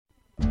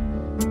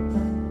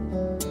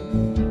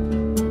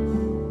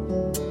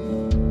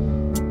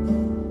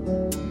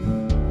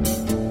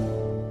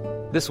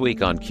This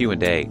week on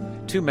Q&A,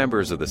 two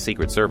members of the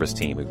Secret Service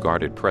team who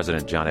guarded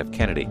President John F.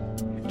 Kennedy.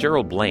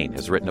 Gerald Blaine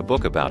has written a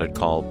book about it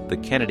called The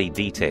Kennedy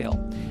Detail.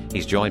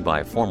 He's joined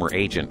by former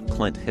agent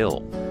Clint Hill.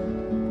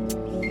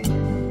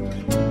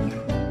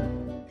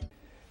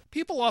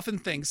 People often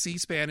think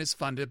C-SPAN is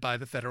funded by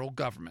the federal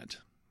government.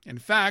 In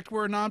fact,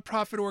 we're a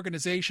nonprofit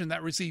organization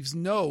that receives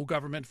no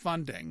government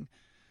funding.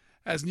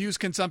 As news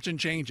consumption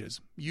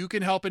changes, you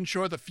can help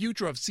ensure the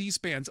future of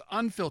C-SPAN's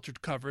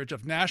unfiltered coverage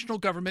of national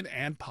government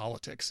and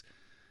politics.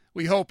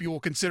 We hope you will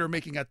consider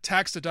making a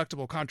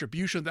tax-deductible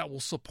contribution that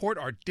will support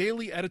our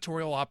daily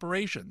editorial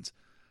operations.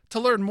 To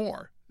learn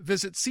more,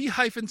 visit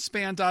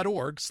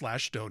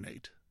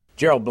c-span.org/donate.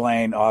 Gerald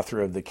Blaine,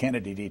 author of The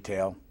Kennedy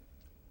Detail.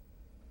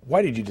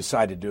 Why did you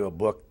decide to do a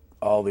book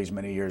all these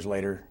many years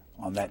later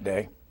on that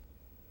day?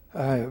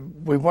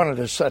 We wanted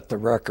to set the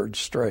record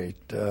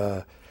straight.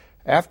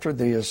 After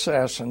the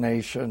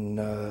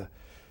assassination,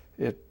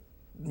 it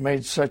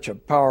made such a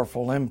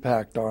powerful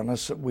impact on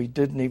us that we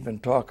didn't even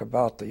talk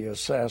about the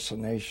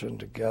assassination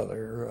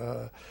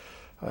together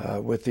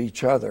with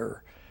each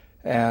other.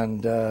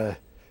 And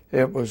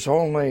it was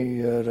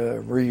only at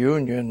a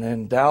reunion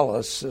in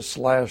Dallas this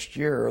last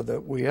year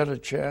that we had a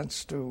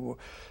chance to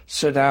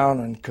sit down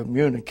and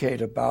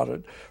communicate about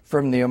it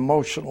from the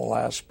emotional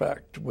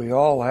aspect. We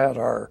all had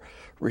our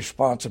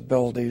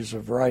responsibilities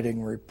of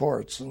writing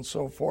reports and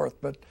so forth,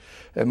 but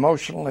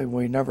emotionally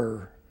we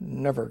never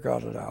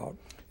got it out.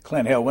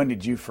 Clint Hill, when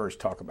did you first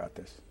talk about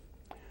this?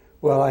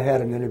 Well, I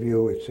had an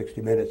interview with 60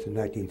 Minutes in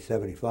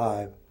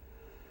 1975,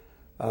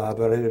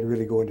 but I didn't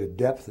really go into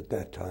depth at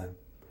that time.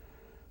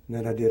 And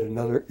then I did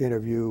another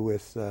interview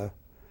with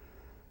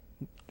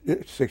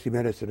 60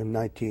 Minutes in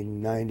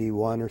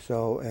 1991 or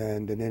so,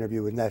 and an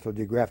interview with National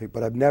Geographic,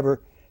 but I've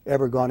never,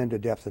 ever gone into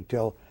depth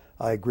until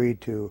I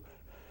agreed to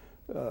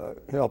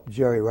help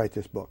Jerry write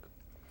this book.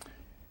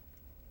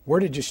 Where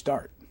did you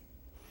start?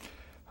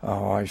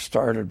 Oh, I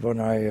started when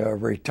I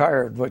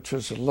retired, which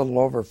was a little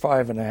over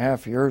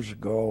 5.5 years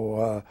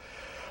ago.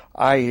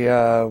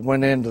 I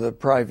went into the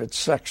private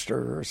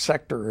sector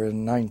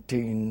in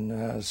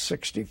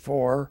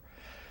 1964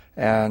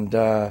 and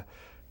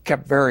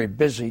kept very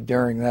busy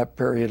during that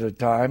period of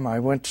time. I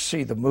went to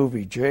see the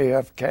movie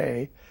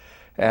JFK,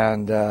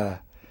 and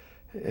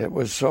it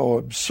was so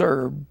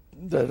absurd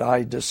that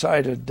I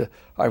decided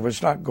I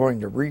was not going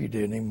to read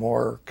any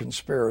more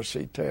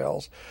conspiracy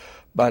tales.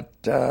 But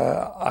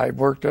I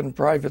worked in the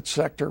private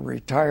sector,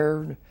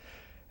 retired,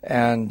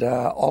 and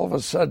all of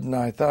a sudden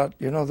I thought,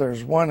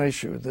 there's one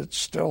issue that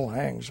still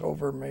hangs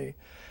over me,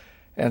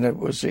 and it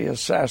was the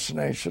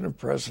assassination of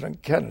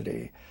President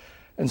Kennedy.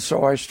 And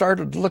so I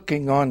started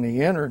looking on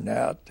the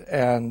internet,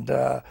 and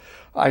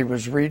I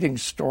was reading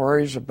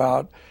stories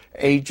about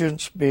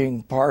agents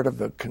being part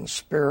of a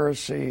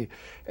conspiracy,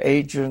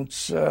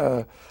 agents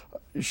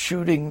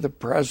shooting the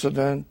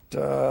president,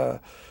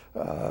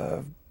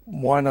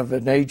 one of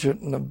an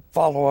agent in the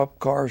follow-up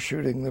car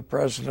shooting the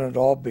president,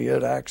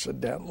 albeit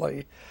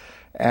accidentally.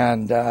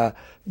 And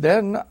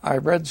then I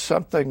read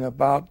something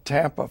about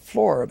Tampa,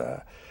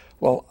 Florida.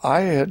 Well,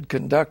 I had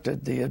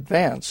conducted the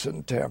advance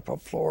in Tampa,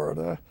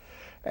 Florida,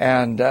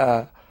 and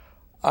I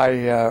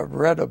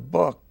read a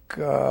book.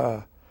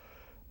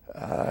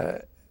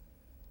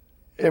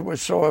 It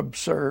was so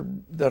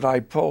absurd that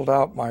I pulled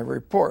out my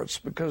reports,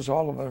 because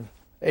all of the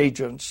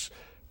agents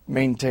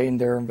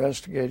maintained their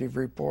investigative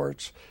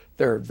reports,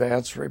 their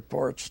advance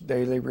reports,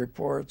 daily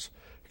reports,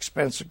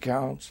 expense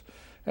accounts,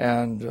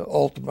 and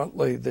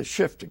ultimately the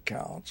shift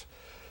accounts.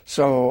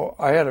 So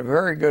I had a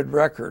very good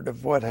record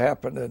of what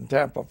happened in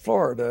Tampa,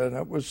 Florida, and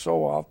it was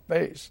so off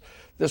base.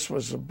 This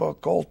was the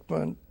book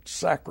Ultimate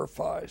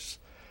Sacrifice,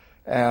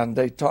 and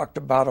they talked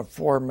about a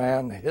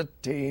 4-man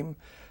hit team,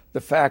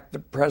 the fact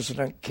that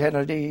President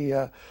Kennedy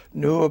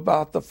knew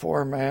about the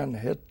 4-man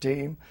hit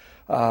team.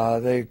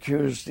 They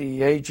accused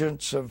the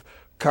agents of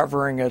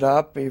covering it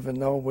up, even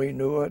though we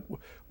knew it.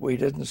 We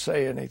didn't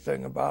say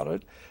anything about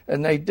it.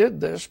 And they did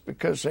this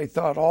because they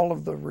thought all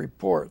of the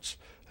reports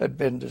had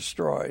been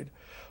destroyed.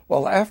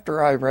 Well,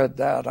 after I read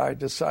that, I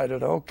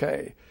decided,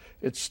 okay,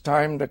 it's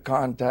time to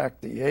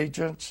contact the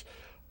agents.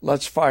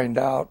 Let's find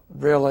out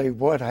really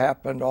what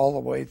happened all the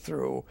way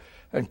through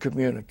and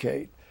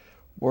communicate.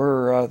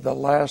 We're the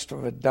last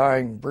of a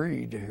dying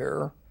breed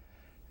here,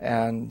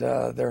 and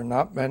there are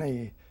not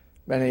many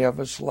of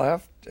us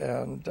left,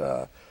 and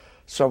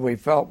so we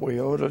felt we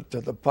owed it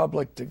to the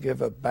public to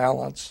give a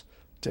balance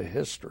to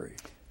history.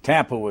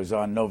 Tampa was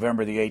on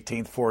November the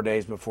 18th, 4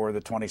 days before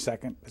the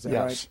 22nd. Is that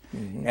yes.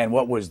 right? Mm-hmm. And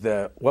what was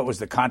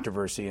the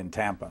controversy in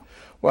Tampa?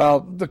 Well,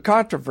 the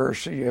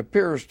controversy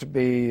appears to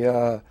be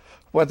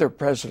whether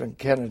President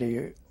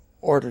Kennedy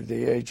ordered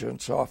the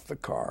agents off the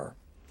car.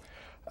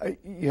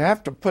 You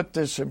have to put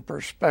this in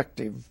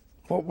perspective,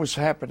 what was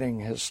happening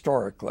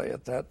historically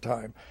at that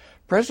time.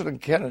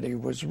 President Kennedy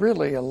was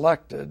really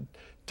elected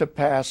to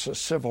pass a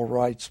civil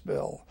rights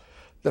bill.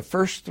 The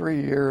first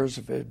 3 years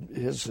of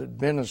his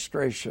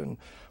administration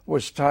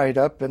was tied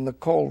up in the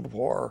Cold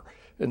War,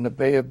 in the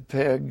Bay of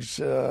Pigs,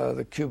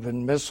 the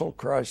Cuban Missile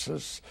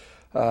Crisis,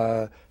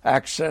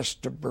 access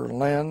to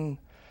Berlin,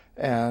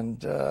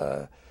 and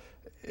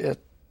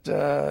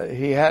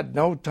he had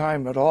no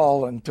time at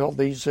all until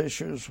these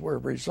issues were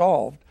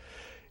resolved.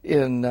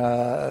 In,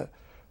 I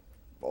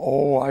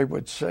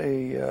would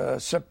say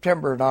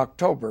September and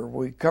October,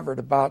 we covered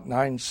about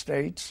 9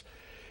 states.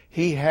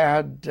 He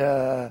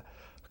had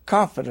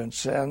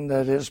confidence in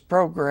that his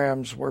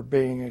programs were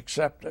being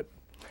accepted.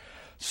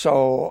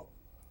 So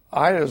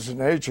I, as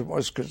an agent,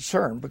 was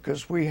concerned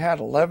because we had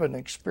 11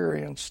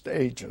 experienced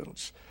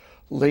agents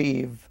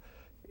leave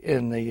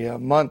in the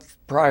month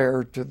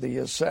prior to the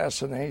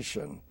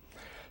assassination.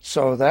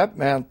 So that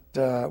meant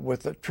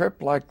with a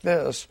trip like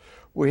this,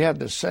 we had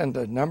to send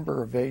a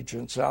number of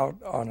agents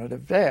out on an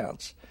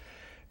advance.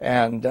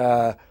 And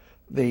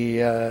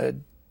the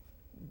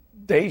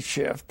day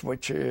shift,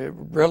 which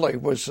really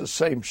was the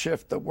same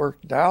shift that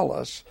worked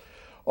Dallas,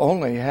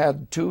 only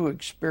had 2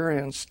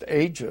 experienced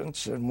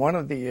agents, and one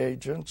of the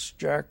agents,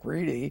 Jack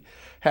Reedy,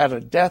 had a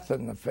death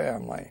in the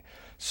family.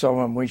 So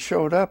when we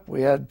showed up,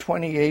 we had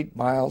 28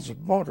 miles of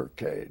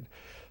motorcade.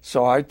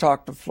 So I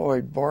talked to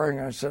Floyd Boring.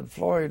 I said,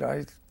 Floyd,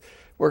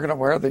 we're going to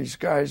wear these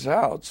guys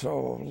out,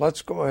 so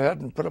let's go ahead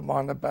and put them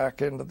on the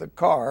back end of the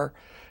car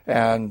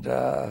and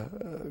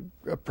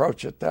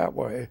approach it that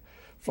way.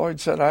 Floyd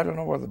said, I don't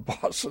know whether the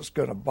boss is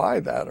going to buy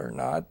that or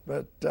not,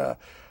 but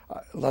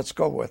let's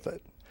go with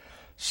it.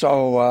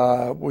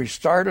 So we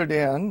started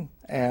in,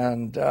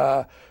 and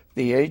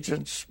the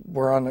agents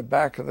were on the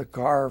back of the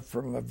car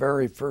from the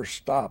very first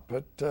stop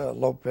at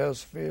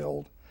Lopez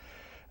Field.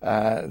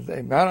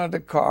 They mounted the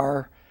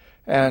car,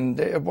 and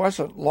it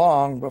wasn't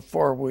long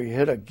before we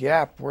hit a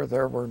gap where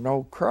there were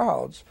no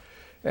crowds.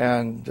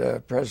 And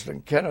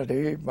President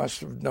Kennedy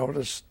must have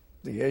noticed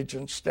the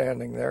agents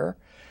standing there.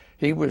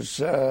 He was,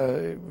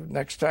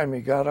 next time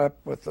he got up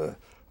with a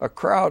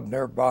crowd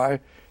nearby,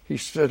 he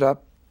stood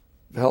up,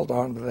 held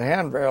on to the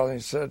handrail, and he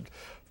said,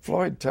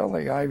 Floyd, tell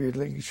the Ivy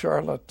League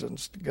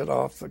charlatans to get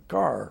off the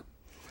car.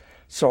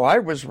 So I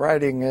was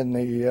riding in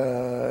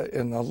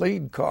the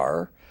lead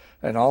car,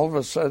 and all of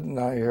a sudden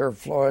I hear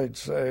Floyd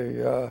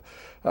say,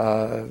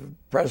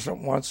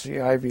 President wants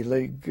the Ivy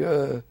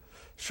League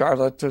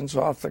charlatans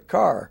off the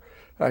car.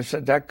 I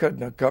said, that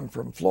couldn't have come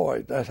from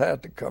Floyd. That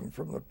had to come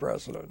from the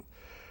president.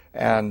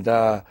 And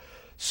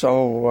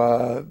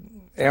so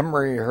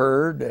Emory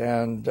heard,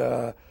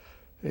 and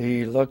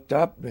he looked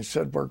up and he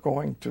said, we're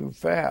going too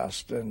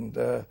fast.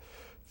 And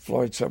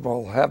Floyd said,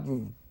 well, have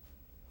them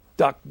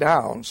duck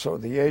down. So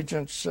the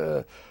agents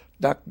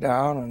ducked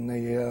down, and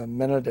the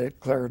minute it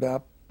cleared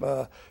up,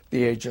 the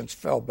agents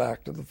fell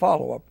back to the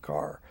follow-up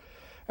car.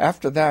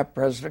 After that,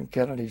 President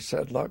Kennedy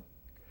said, look,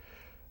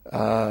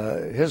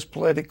 his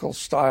political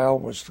style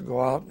was to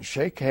go out and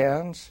shake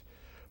hands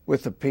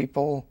with the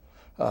people,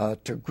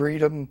 to greet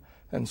them,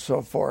 and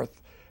so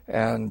forth.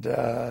 And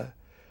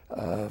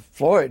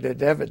Floyd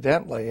had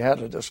evidently had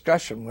a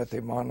discussion with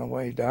him on the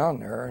way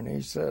down there, and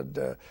he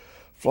said,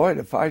 Floyd,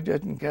 if I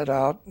didn't get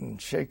out and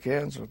shake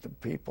hands with the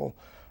people,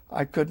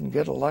 I couldn't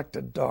get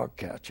elected dog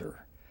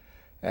catcher.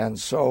 And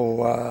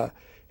so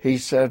he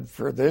said,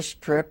 for this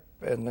trip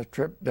and the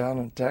trip down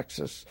in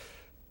Texas,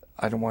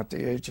 I don't want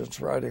the agents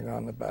riding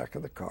on the back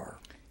of the car.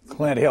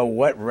 Clint Hill,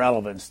 what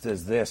relevance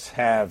does this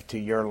have to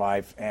your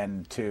life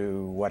and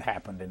to what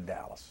happened in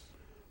Dallas?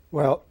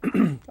 Well,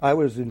 I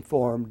was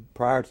informed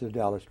prior to the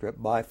Dallas trip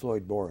by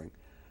Floyd Boring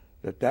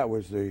that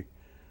was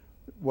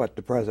what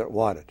the president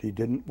wanted. He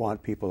didn't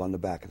want people on the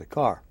back of the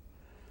car.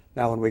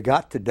 Now, when we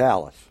got to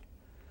Dallas,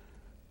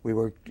 we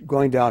were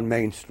going down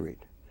Main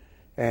Street,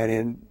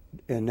 and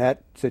in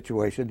that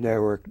situation,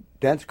 there were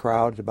dense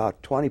crowds,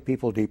 about 20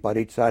 people deep on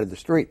each side of the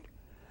street.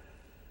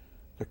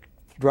 The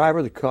driver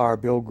of the car,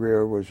 Bill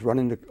Greer, was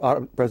running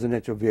the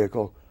presidential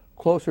vehicle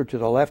closer to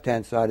the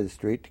left-hand side of the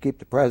street to keep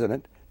the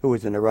president, who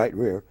was in the right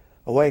rear,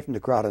 away from the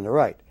crowd on the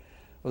right.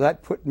 Well,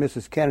 that put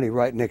Mrs. Kennedy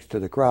right next to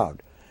the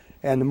crowd,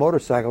 and the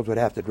motorcycles would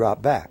have to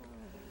drop back.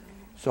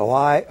 So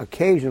I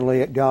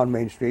occasionally, down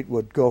Main Street,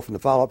 would go from the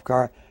follow-up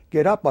car,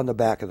 get up on the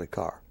back of the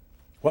car.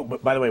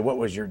 By the way, what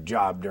was your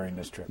job during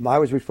this trip? I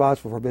was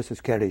responsible for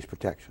Mrs. Kennedy's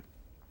protection.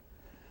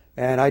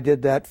 And I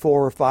did that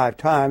 4 or 5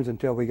 times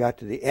until we got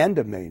to the end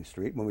of Main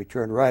Street. When we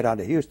turned right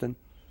onto Houston,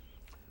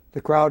 the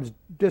crowds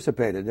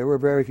dissipated. There were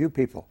very few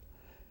people.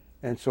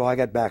 And so I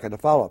got back in the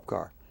follow-up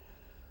car.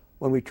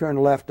 When we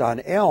turned left on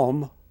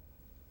Elm,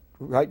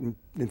 right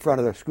in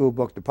front of the school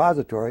book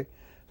depository,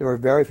 there were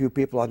very few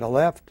people on the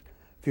left,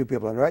 few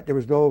people on the right. There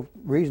was no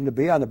reason to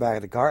be on the back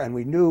of the car, and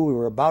we knew we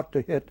were about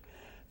to hit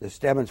the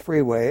Stemmons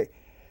Freeway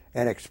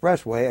and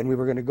Expressway, and we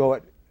were going to go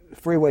at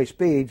freeway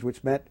speeds,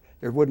 which meant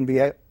there wouldn't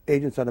be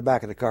agents on the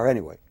back of the car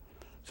anyway.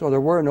 So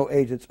there were no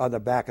agents on the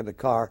back of the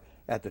car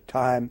at the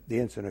time the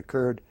incident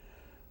occurred,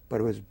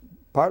 but it was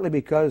partly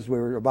because we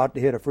were about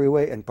to hit a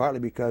freeway and partly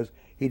because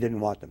he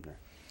didn't want them there.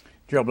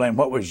 Gerald Blaine,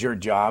 what was your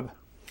job?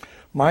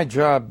 My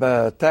job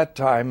at that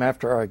time,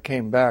 after I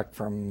came back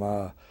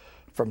from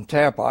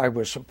Tampa, I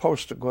was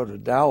supposed to go to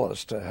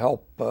Dallas to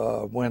help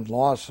Win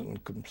Lawson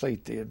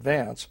complete the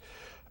advance.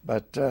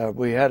 But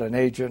we had an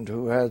agent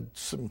who had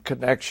some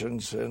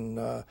connections in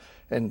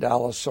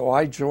Dallas, so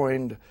I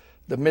joined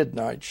the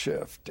midnight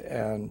shift,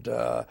 and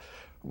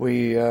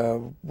we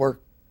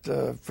worked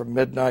from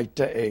midnight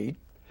to 8,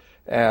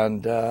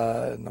 and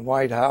in the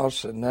White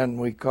House, and then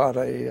we caught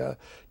a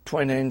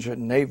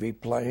twin-engine Navy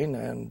plane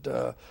and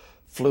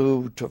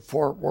flew to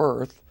Fort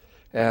Worth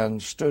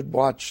and stood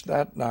watch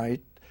that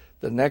night.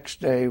 The next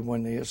day,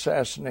 when the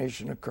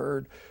assassination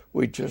occurred,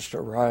 we just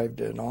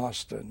arrived in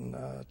Austin,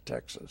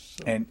 Texas.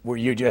 So. And were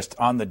you just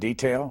on the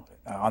detail,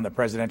 on the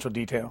presidential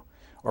detail,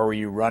 or were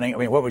you running? I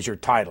mean, what was your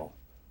title?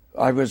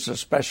 I was a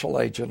special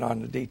agent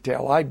on the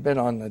detail. I'd been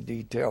on the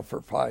detail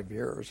for 5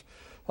 years.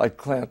 Like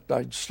Clint,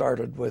 I'd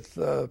started with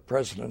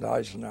President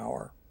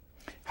Eisenhower.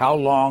 How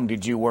long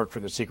did you work for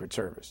the Secret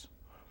Service?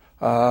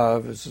 It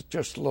was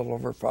just a little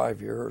over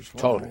 5 years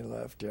when Total. I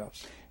left,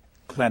 yes.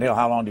 Clint Hill,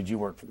 how long did you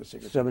work for the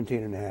Secret Service?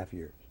 17 and a half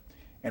years.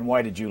 And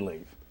why did you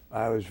leave?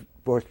 I was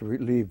forced to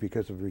leave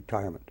because of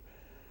retirement,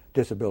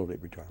 disability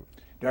retirement.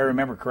 Do I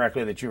remember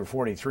correctly that you were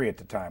 43 at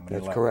the time when you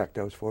left? That's correct.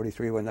 I was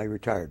 43 when they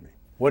retired me.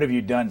 What have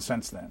you done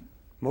since then?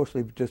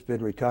 Mostly just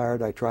been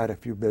retired. I tried a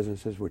few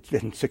businesses which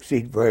didn't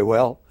succeed very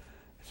well,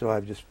 so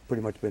I've just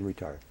pretty much been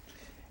retired.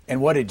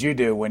 And what did you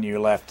do when you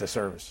left the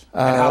service?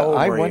 And how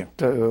old were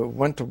you?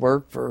 Went to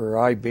work for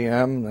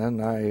IBM, then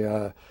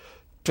I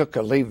took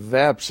a leave of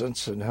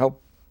absence and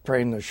helped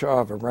train the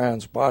Shah of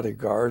Iran's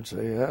bodyguards.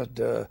 They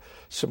had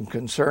some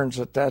concerns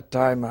at that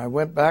time. I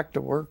went back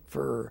to work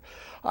for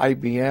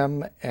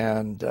IBM,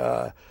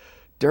 and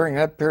during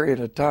that period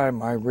of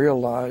time, I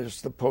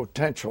realized the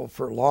potential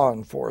for law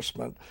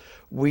enforcement.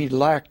 We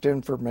lacked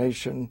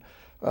information.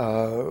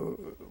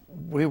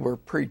 We were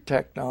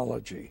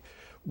pre-technology.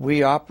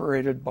 We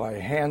operated by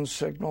hand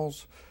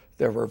signals.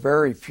 There were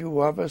very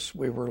few of us.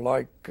 We were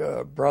like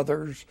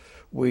brothers.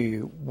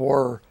 We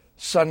wore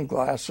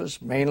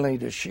sunglasses, mainly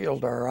to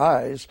shield our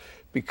eyes,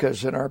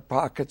 because in our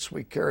pockets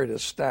we carried a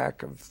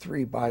stack of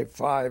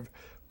 3x5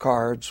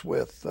 cards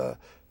with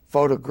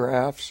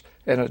photographs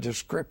and a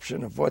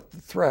description of what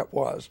the threat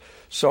was.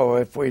 So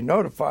if we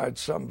notified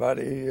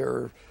somebody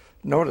or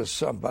noticed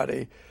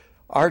somebody,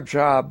 our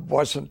job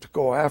wasn't to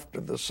go after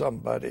the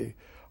somebody.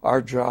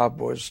 Our job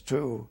was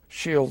to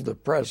shield the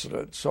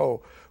president.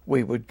 So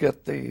we would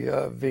get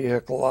the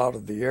vehicle out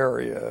of the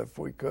area if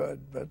we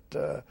could.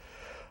 But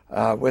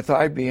with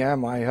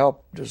IBM, I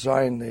helped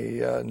design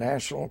the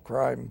National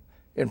Crime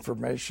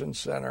Information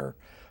Center,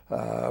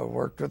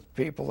 worked with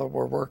people that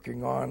were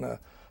working on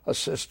a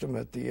system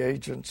at the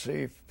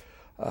agency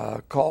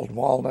called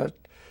Walnut,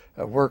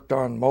 worked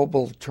on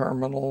mobile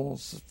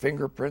terminals,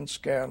 fingerprint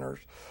scanners,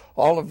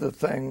 all of the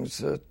things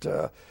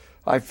that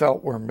I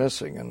felt were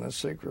missing in the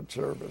Secret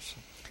Service.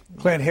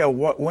 Clint Hill,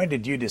 when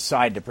did you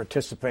decide to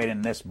participate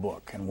in this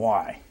book, and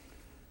why?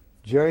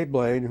 Jerry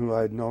Blaine, who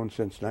I'd known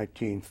since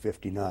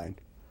 1959,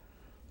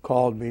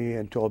 called me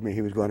and told me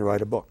he was going to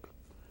write a book.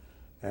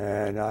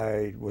 And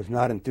I was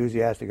not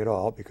enthusiastic at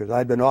all, because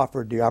I'd been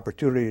offered the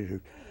opportunity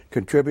to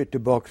contribute to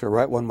books or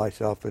write one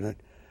myself, and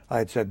I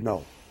had said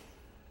no.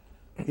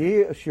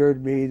 He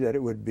assured me that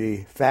it would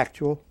be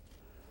factual,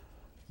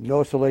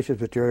 no salacious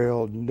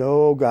material,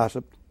 no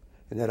gossip,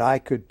 and that I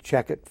could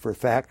check it for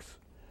facts,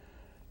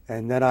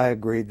 and then I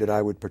agreed that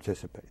I would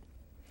participate.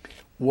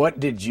 What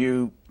did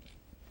you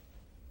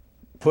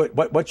put,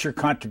 what's your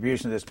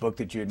contribution to this book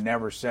that you had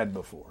never said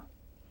before?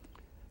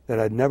 That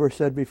I'd never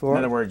said before? In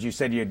other words, you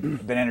said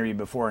you'd been interviewed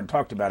before and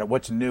talked about it.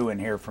 What's new in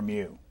here from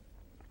you?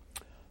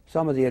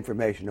 Some of the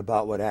information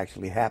about what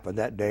actually happened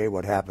that day,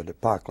 what happened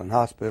at Parkland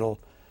Hospital,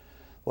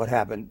 what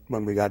happened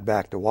when we got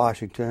back to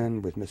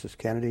Washington with Mrs.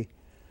 Kennedy,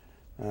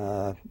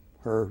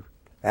 her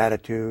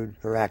attitude,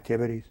 her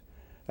activities.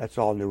 That's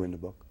all new in the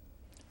book.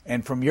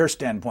 And from your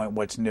standpoint,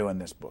 what's new in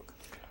this book?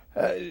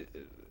 It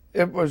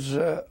was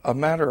a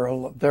matter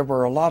of, there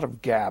were a lot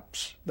of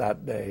gaps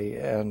that day,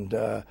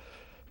 and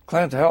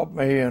Clint helped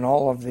me and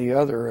all of the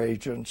other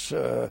agents.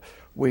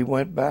 We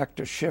went back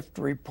to shift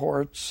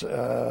reports.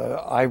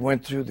 I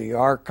went through the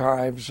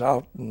archives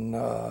out in,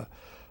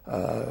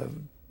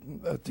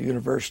 at the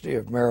University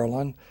of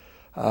Maryland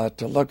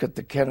to look at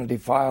the Kennedy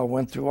file,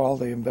 went through all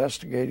the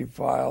investigative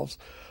files,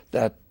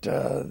 that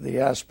the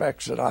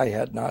aspects that I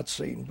had not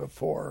seen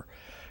before.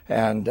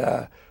 And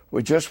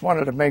we just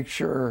wanted to make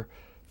sure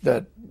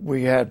that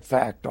we had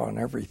fact on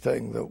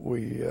everything that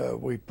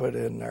we put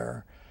in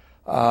there.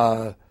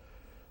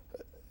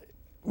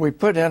 We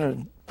put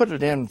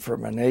it in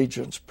from an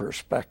agent's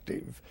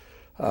perspective.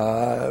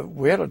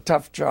 We had a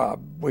tough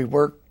job. We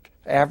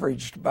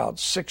averaged about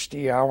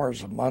 60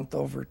 hours a month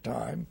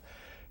overtime,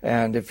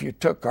 and if you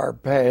took our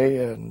pay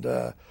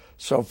and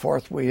so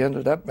forth, we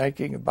ended up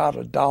making about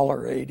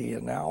 $1.80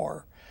 an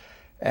hour.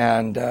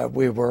 And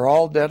we were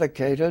all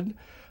dedicated.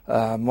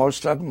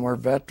 Most of them were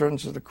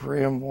veterans of the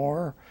Korean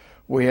War.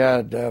 We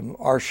had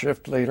our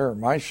shift leader,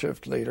 my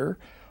shift leader,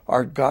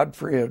 Art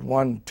Godfrey, had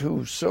won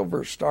 2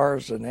 Silver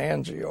Stars in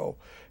Anzio,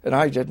 and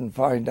I didn't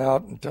find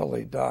out until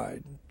he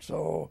died.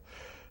 So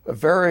a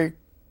very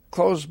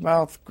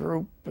closed-mouthed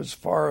group as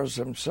far as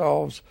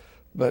themselves,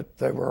 but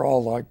they were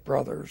all like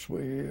brothers.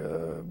 We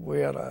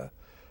had a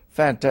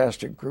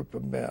fantastic group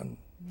of men.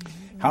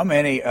 How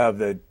many of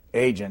the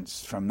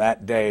agents from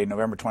that day,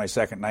 November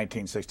 22nd,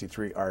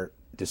 1963, are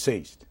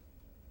deceased?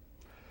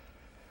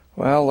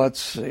 Well, let's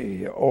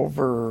see.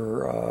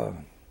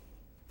 From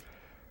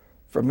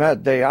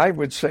that day, I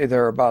would say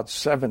there are about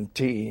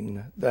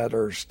 17 that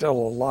are still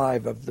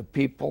alive of the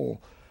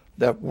people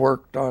that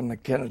worked on the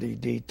Kennedy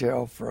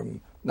detail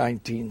from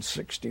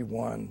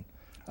 1961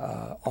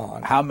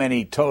 on. How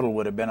many total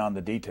would have been on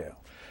the detail?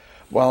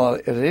 Well,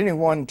 at any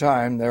one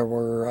time, there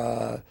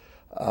were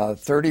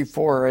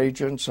 34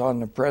 agents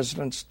on the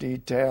president's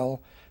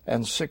detail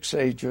and 6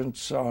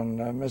 agents on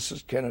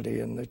Mrs. Kennedy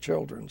and the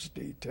children's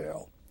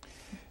detail.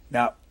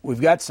 Now,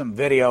 we've got some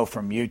video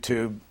from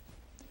YouTube.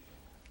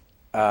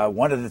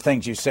 One of the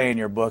things you say in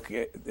your book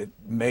that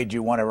made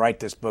you want to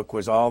write this book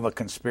was all the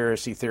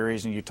conspiracy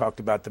theories, and you talked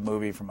about the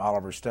movie from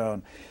Oliver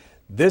Stone.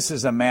 This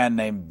is a man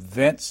named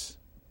Vince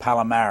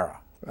Palomara.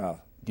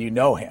 Do you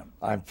know him?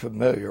 I'm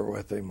familiar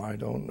with him. I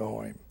don't know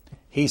him.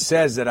 He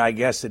says that, I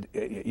guess,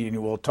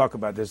 we'll talk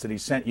about this, that he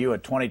sent you a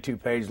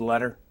 22-page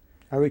letter.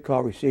 I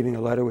recall receiving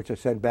a letter which I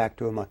sent back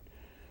to him. I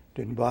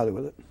didn't bother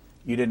with it.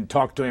 You didn't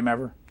talk to him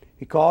ever?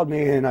 He called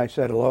me and I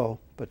said hello,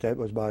 but that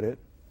was about it.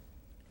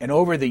 And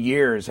over the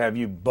years, have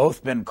you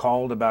both been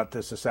called about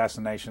this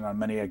assassination on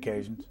many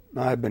occasions?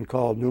 I've been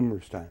called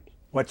numerous times.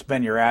 What's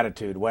been your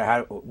attitude?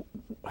 How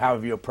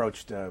have you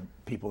approached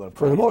people that have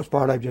For the most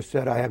part, I've just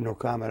said I have no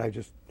comment. I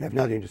just have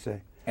nothing to say.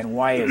 And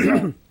why is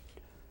that?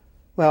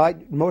 Well,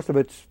 most of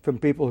it's from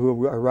people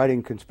who are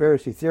writing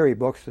conspiracy theory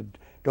books that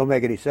don't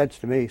make any sense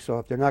to me. So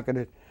if they're not going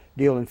to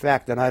deal in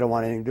fact, then I don't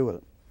want anything to do with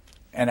it.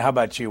 And how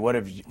about you? What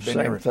have you been?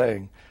 Same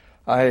thing.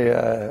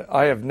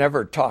 I have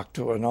never talked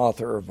to an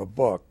author of a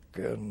book,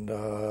 and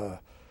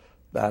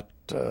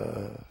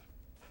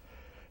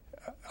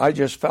I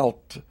just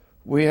felt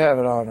we have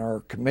it on our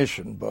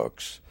commission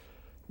books,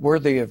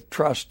 worthy of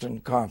trust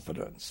and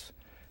confidence.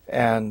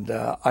 And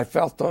I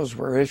felt those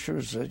were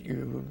issues that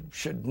you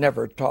should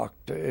never talk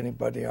to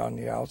anybody on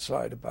the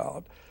outside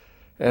about.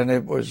 And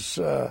it was,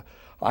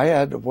 I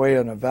had to weigh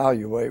and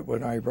evaluate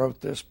when I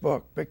wrote this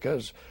book,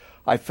 because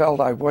I felt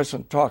I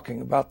wasn't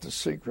talking about the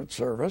Secret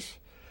Service.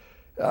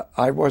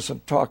 I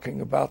wasn't talking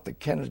about the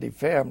Kennedy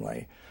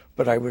family,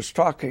 but I was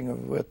talking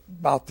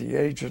about the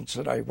agents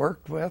that I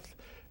worked with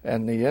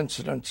and the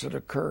incidents that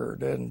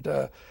occurred.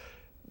 And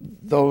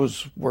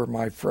those were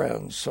my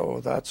friends,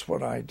 so that's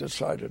what I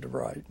decided to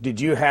write.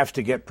 Did you have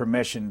to get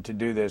permission to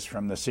do this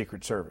from the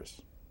Secret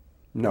Service?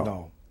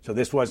 No. So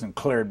this wasn't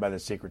cleared by the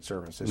Secret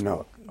Service, this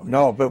book? Okay.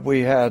 No, but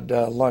we had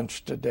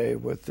lunch today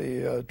with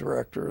the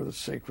director of the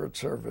Secret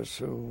Service,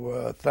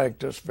 who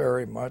thanked us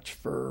very much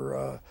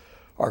for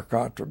our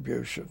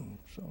contribution.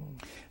 So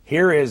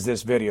here is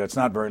this video. It's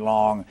not very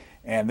long,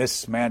 and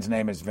this man's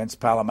name is Vince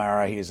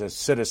Palomara. He is a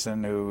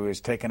citizen who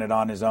has taken it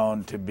on his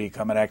own to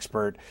become an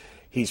expert.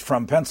 He's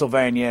from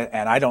Pennsylvania,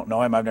 and I don't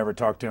know him. I've never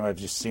talked to him. I've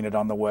just seen it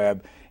on the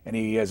web. And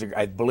he is,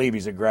 I believe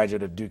he's a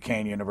graduate of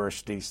Duquesne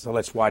University. So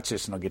let's watch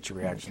this, and I'll get your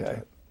reaction to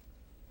it.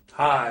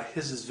 Hi,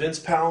 this is Vince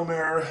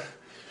Palomara,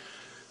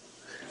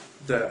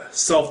 the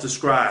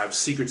self-described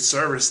Secret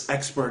Service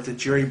expert that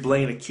Jerry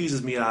Blaine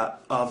accuses me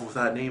of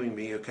without naming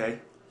me, okay?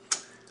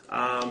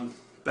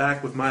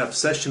 Back with my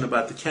obsession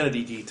about the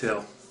Kennedy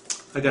detail.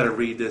 I gotta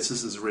read this.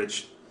 This is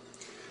rich.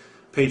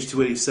 Page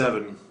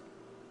 287.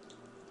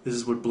 This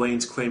is what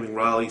Blaine's claiming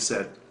Riley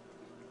said.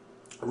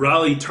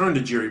 Riley turned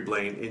to Jerry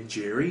Blaine. And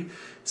Jerry,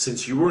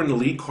 since you were in the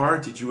lead car,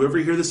 did you ever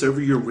hear this over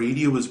your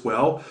radio as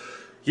well?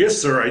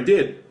 Yes, sir, I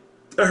did.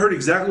 I heard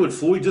exactly what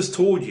Floyd just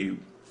told you.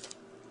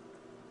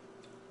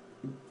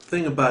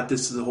 Thing about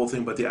this is the whole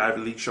thing about the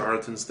Ivy League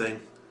charlatans thing.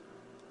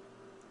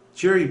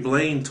 Jerry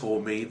Blaine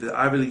told me the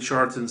Ivy League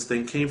charlatans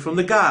thing came from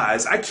the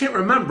guys. I can't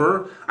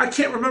remember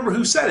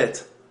who said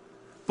it.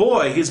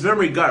 Boy, his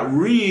memory got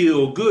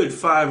real good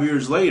 5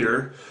 years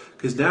later,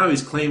 because now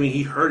he's claiming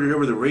he heard it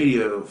over the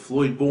radio,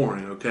 Floyd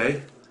Boring,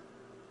 okay?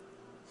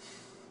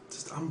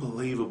 Just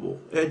unbelievable.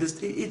 It's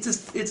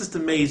just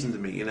amazing to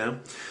me, you know?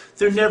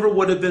 There never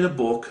would have been a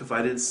book if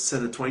I didn't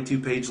send a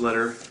 22-page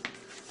letter,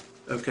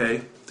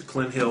 okay, to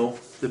Clint Hill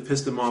that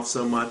pissed him off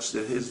so much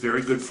that his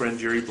very good friend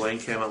Jerry Blaine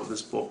came out with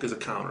this book as a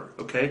counter,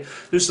 okay?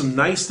 There's some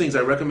nice things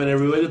I recommend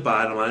everybody to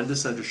buy. I'm not into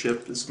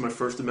censorship. This is my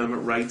First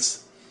Amendment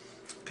rights,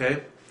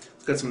 okay?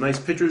 It's got some nice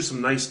pictures,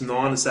 some nice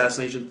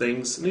non-assassination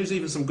things, and there's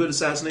even some good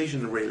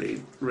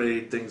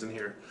assassination-related things in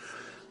here.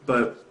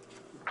 But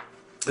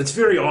it's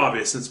very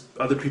obvious. It's,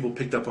 other people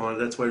picked up on it.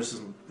 That's why there's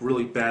some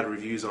really bad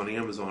reviews on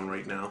Amazon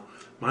right now.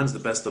 Mine's the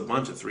best of the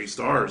bunch at 3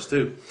 stars,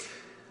 too.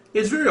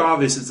 It's very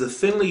obvious it's a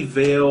thinly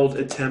veiled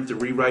attempt to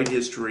rewrite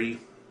history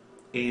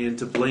and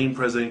to blame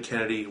President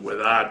Kennedy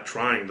without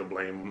trying to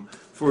blame him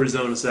for his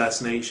own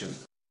assassination.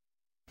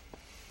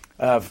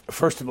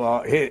 First of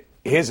all,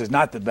 his is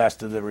not the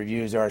best of the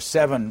reviews. There are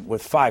 7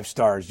 with 5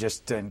 stars,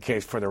 just in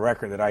case for the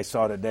record, that I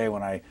saw today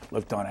when I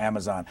looked on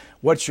Amazon.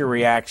 What's your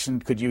reaction?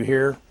 Could you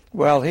hear?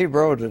 Well, he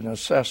wrote an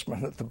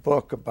assessment of the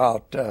book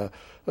about the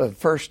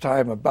first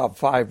time about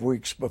 5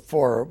 weeks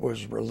before it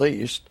was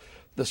released,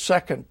 The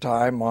second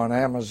time on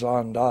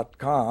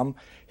Amazon.com,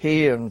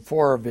 he and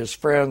four of his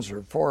friends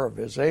or four of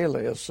his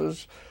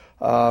aliases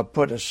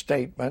put a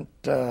statement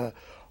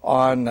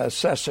on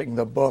assessing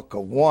the book a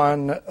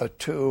 1, a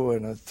 2,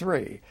 and a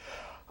 3.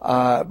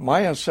 My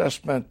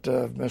assessment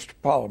of Mr.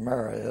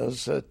 Palomera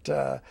is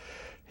that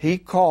he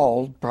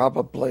called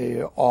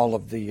probably all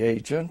of the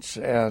agents,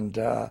 and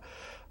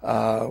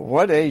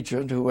what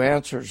agent who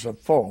answers a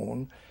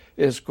phone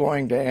is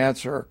going to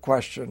answer a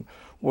question,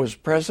 was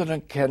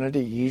President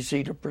Kennedy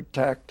easy to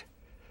protect?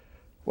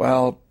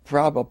 Well,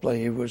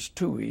 probably he was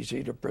too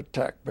easy to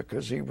protect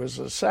because he was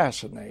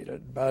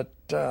assassinated. But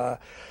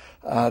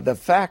the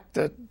fact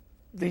that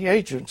the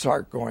agents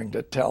aren't going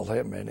to tell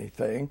him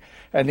anything,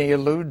 and he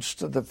alludes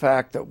to the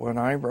fact that when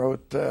I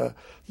wrote the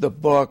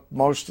book,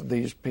 most of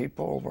these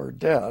people were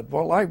dead.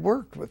 Well, I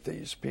worked with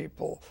these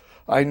people.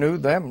 I knew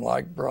them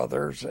like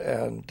brothers,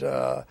 and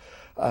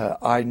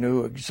I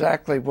knew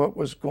exactly what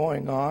was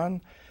going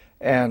on.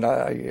 And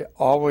I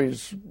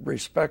always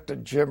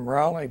respected Jim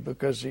Rowley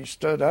because he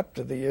stood up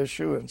to the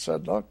issue and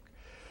said, look,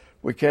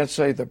 we can't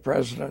say the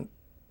president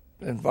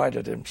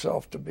invited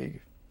himself to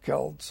be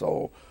killed,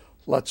 so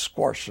let's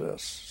squash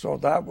this. So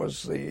that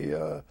was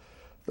the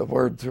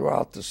word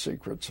throughout the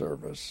Secret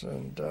Service.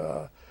 And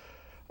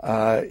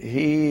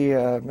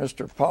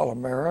Mr.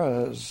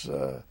 Palomera, is,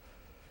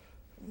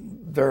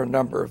 there are a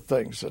number of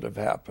things that have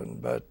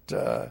happened,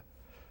 but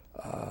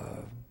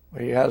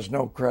he has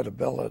no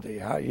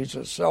credibility. He's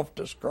a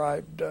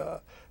self-described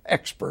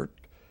expert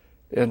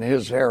in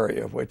his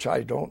area, which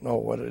I don't know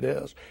what it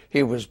is.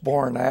 He was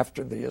born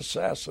after the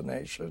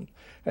assassination,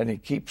 and he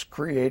keeps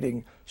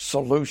creating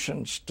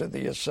solutions to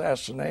the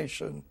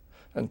assassination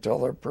until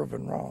they're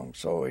proven wrong.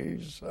 So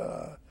he's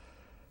a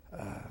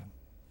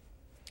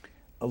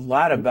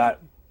lot about.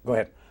 Go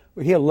ahead.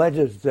 He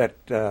alleges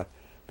that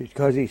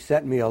because he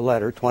sent me a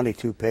letter,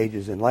 22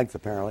 pages in length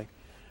apparently,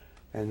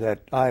 and that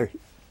I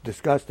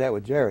discussed that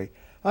with Jerry.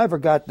 I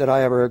forgot that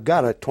I ever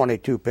got a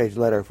 22-page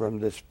letter from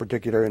this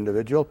particular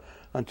individual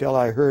until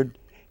I heard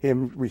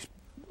him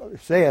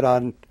say it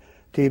on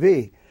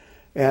TV.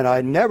 And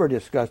I never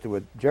discussed it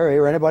with Jerry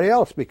or anybody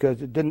else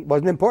because it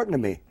wasn't important to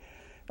me.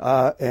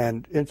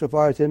 And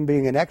insofar as him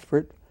being an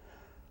expert,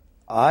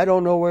 I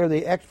don't know where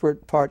the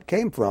expert part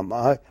came from.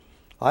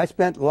 I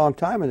spent a long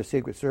time in the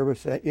Secret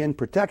Service in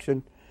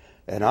protection,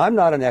 and I'm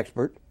not an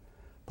expert,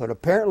 but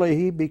apparently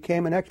he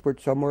became an expert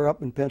somewhere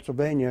up in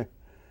Pennsylvania.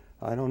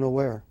 I don't know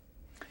where.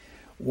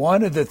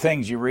 One of the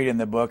things you read in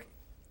the book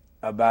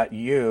about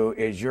you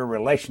is your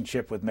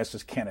relationship with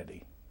Mrs.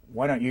 Kennedy.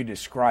 Why don't you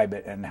describe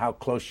it and how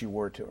close you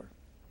were to her?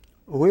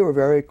 We were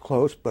very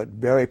close, but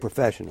very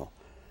professional.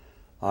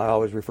 I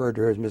always referred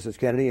to her as Mrs.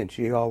 Kennedy, and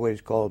she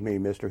always called me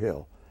Mr.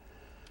 Hill.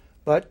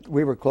 But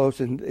we were close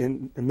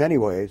in many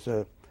ways.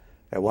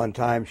 At one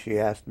time, she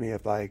asked me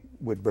if I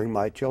would bring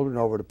my children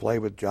over to play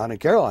with John and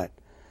Caroline.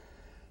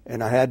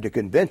 And I had to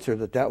convince her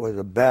that that was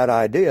a bad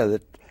idea,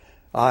 that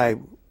I,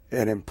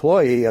 an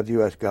employee of the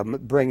U.S.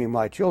 government, bringing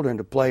my children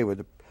to play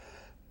with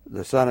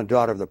the son and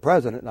daughter of the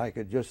president, and I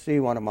could just see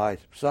one of my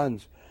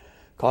sons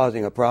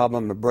causing a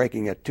problem and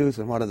breaking a tooth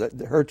in one of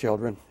her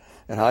children,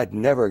 and I'd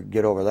never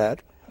get over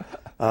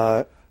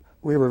that.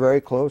 We were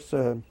very close.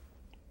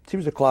 She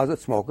was a closet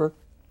smoker,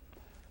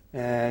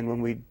 and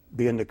when we'd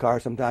be in the car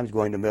sometimes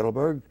going to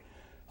Middleburg,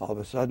 all of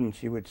a sudden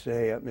she would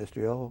say,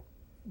 Mr. Hill,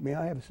 may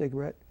I have a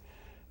cigarette?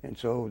 And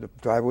so the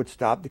driver would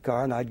stop the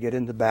car, and I'd get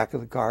in the back of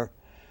the car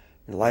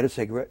and light a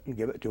cigarette and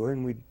give it to her,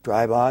 and we'd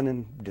drive on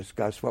and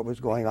discuss what was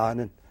going on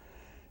at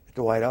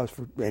the White House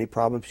for any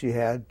problems she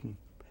had. And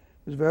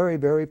it was very,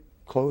 very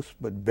close,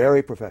 but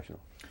very professional.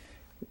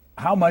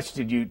 How much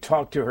did you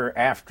talk to her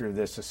after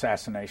this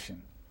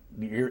assassination?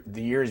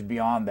 The years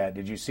beyond that,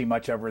 did you see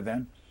much of her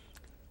then?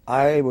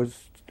 I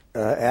was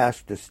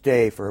asked to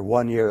stay for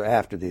 1 year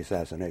after the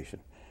assassination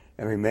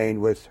and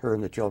remained with her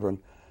and the children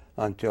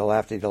until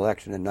after the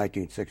election in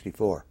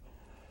 1964.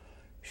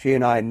 She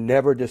and I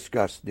never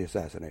discussed the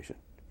assassination.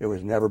 It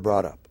was never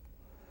brought up.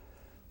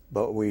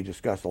 But we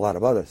discussed a lot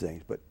of other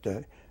things. But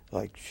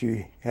like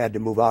she had to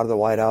move out of the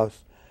White House.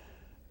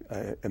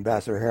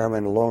 Ambassador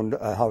Harriman loaned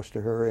a house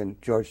to her in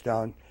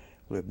Georgetown.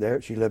 Lived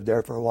there. She lived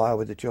there for a while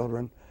with the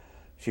children.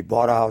 She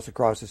bought a house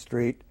across the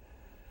street.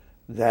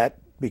 That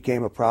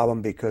became a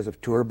problem because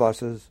of tour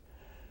buses.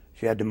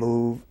 She had to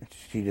move.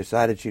 She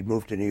decided she'd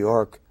move to New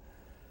York.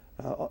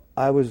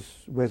 I was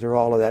with her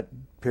all of that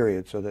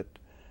period, so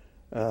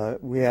that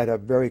we had a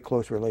very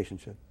close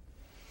relationship.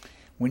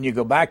 When you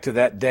go back to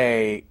that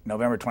day,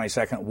 November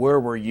 22nd, where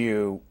were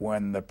you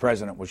when the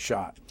president was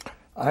shot?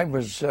 I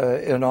was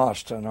in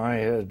Austin. I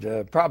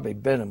had probably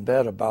been in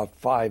bed about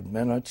 5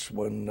 minutes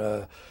when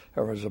there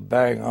was a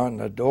bang on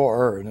the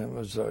door, and it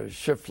was a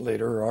shift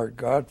leader, Art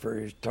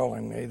Godfrey,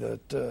 telling me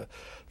that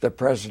the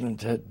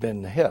president had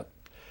been hit.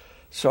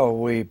 So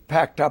we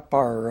packed up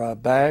our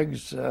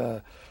bags,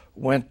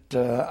 went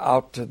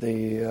out to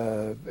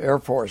the Air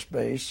Force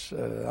Base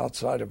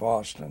outside of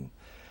Austin,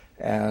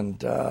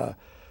 and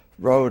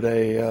rode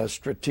a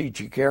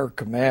Strategic Air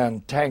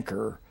Command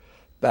tanker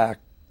back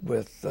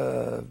with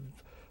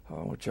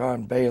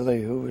John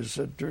Bailey, who was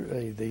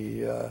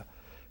the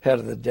head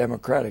of the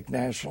Democratic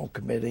National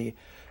Committee,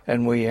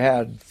 and we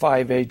had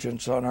 5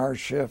 agents on our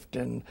shift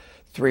and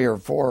 3 or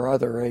 4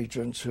 other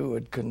agents who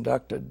had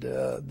conducted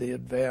the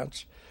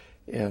advance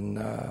in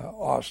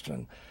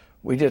Austin.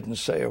 We didn't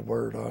say a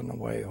word on the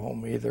way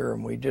home either,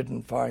 and we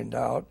didn't find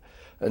out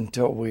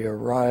until we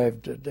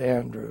arrived at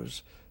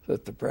Andrews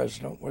that the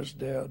president was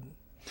dead.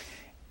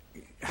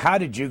 How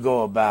did you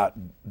go about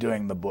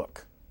doing the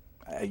book?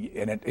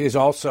 And it is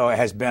also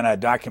has been a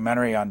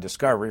documentary on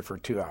Discovery for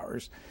 2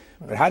 hours.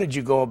 But how did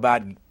you go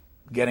about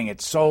getting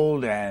it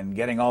sold and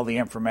getting all the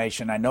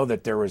information? I know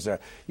that there was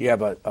you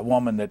have a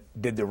woman that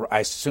did I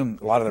assume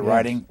a lot of the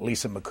writing,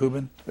 Lisa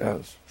McCubbin.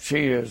 Yes,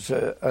 she is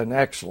an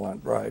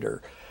excellent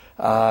writer.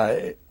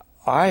 I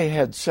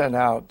had sent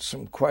out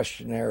some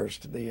questionnaires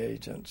to the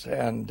agents,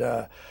 and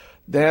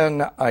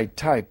then I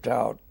typed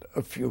out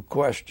a few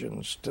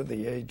questions to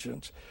the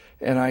agents,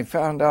 and I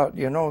found out,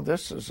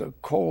 this is a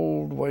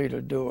cold way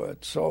to do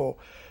it. So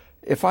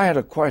if I had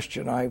a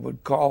question, I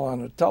would call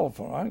on the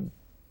telephone. I'd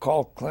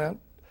call Clint.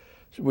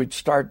 We'd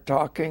start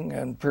talking,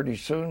 and pretty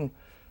soon,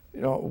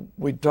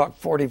 we'd talk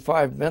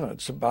 45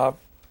 minutes about,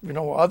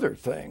 other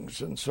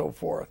things and so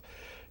forth.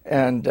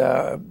 And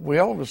we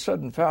all of a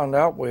sudden found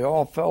out we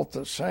all felt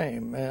the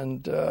same.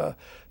 And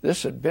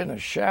this had been a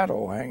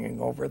shadow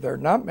hanging over there.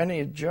 Not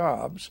many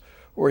jobs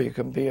where you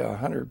can be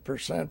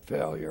 100%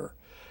 failure.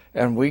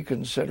 And we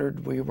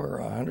considered we were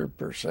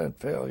 100%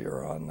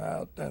 failure on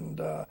that. And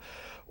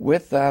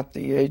with that,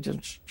 the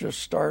agents just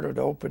started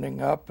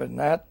opening up, and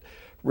that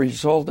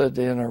resulted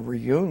in a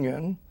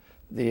reunion,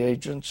 the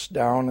agents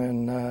down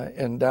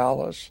in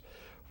Dallas,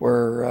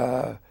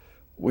 where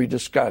we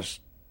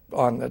discussed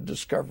on the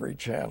Discovery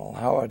Channel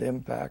how it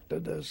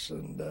impacted us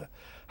and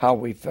how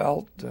we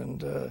felt,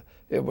 and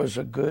it was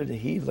a good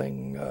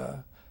healing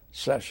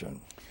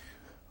session.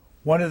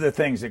 One of the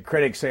things that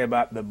critics say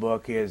about the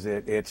book is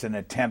that it's an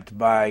attempt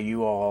by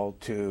you all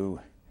to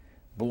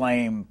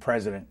blame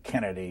President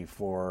Kennedy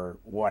for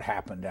what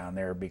happened down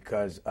there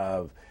because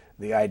of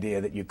the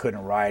idea that you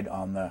couldn't ride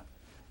on the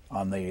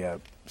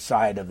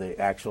side of the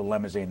actual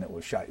limousine that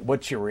was shot.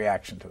 What's your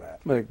reaction to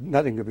that? Well,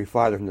 nothing could be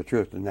farther from the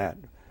truth than that.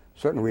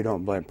 Certainly we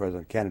don't blame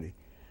President Kennedy.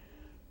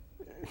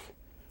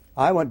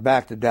 I went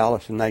back to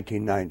Dallas in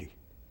 1990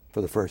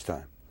 for the first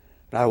time.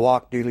 And I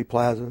walked Dealey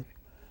Plaza.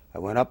 I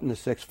went up in the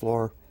 6th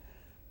floor,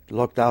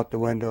 looked out the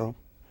window,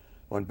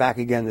 went back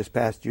again this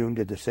past June,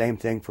 did the same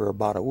thing for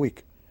about a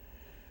week.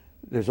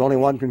 There's only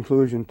one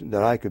conclusion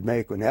that I could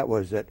make, and that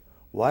was that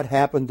what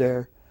happened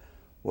there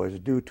was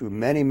due to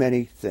many,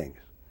 many things.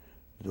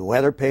 The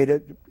weather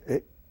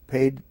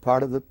paid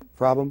part of the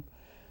problem.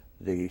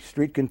 The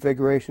street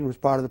configuration was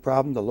part of the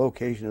problem. The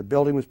location of the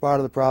building was part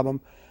of the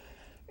problem.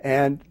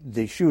 And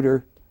the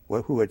shooter,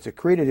 who had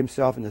secreted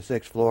himself in the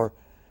 6th floor,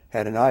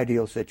 had an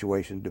ideal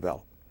situation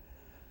develop.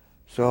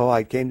 So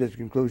I came to the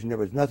conclusion there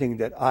was nothing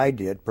that I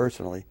did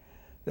personally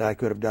that I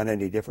could have done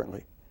any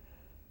differently.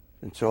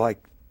 And so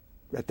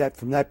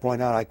from that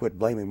point on, I quit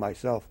blaming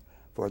myself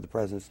for the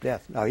president's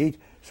death. Now, he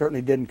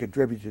certainly didn't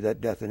contribute to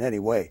that death in any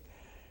way.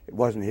 It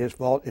wasn't his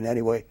fault in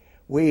any way.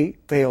 We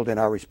failed in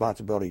our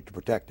responsibility to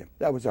protect him.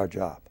 That was our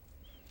job.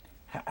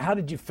 How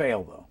did you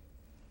fail, though?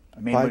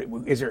 I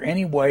mean, is there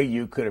any way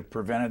you could have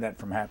prevented that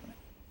from happening?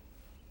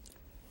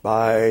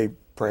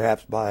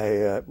 Perhaps by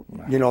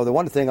the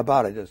one thing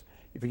about it is,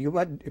 if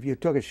you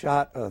took a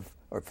shot of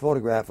or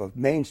photograph of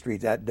Main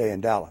Street that day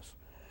in Dallas,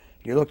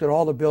 you looked at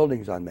all the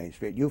buildings on Main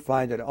Street, you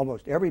find that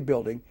almost every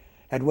building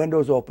had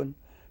windows open,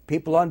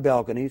 people on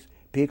balconies,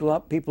 people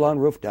on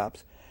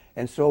rooftops.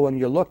 And so when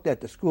you looked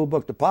at the school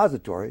book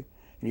depository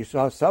and you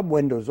saw some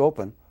windows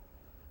open,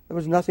 there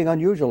was nothing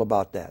unusual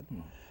about that.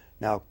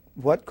 Now,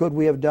 what could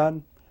we have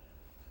done?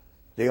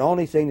 The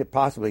only thing that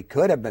possibly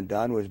could have been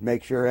done was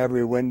make sure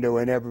every window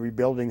in every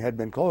building had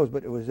been closed,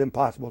 but it was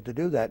impossible to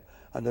do that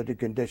under the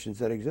conditions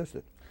that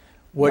existed.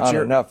 Not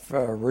enough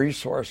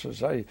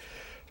resources.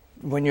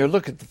 When you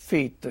look at the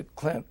feat that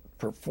Clint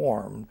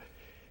performed,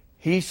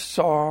 he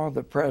saw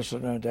the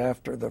president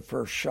after the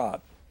first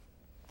shot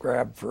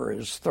grabbed for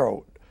his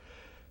throat.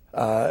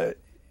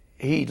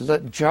 He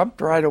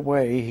jumped right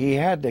away. He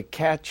had to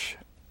catch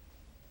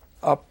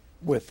up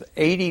with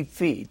 80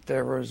 feet.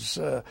 There was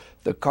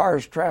the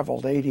cars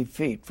traveled 80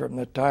 feet from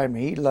the time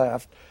he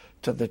left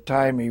to the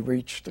time he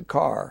reached the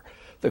car.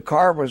 The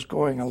car was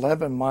going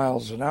 11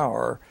 miles an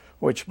hour,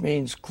 which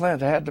means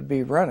Clint had to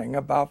be running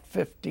about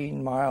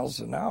 15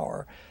 miles an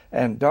hour,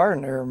 and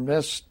darn near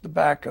missed the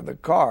back of the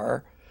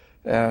car,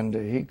 and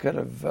he could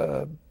have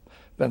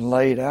been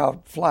laid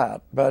out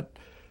flat. But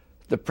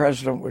the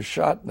president was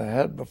shot in the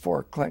head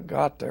before Clint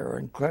got there,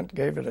 and Clint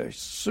gave it a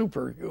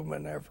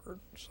superhuman effort.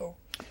 So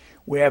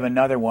we have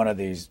another one of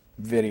these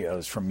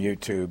videos from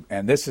YouTube,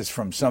 and this is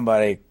from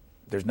somebody,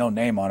 there's no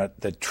name on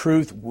it, The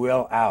Truth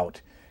Will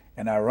Out.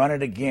 And I run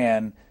it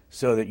again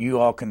so that you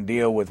all can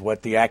deal with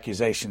what the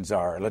accusations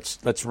are.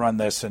 Let's run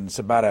this, and it's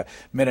about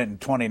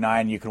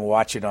 1:29. You can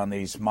watch it on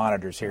these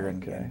monitors here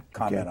and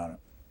comment on it.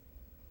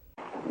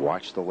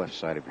 Watch the left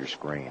side of your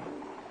screen.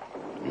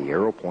 The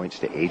arrow points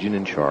to Agent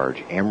in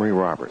Charge, Emery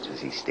Roberts,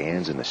 as he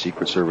stands in the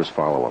Secret Service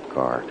follow-up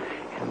car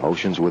and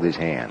motions with his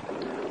hand.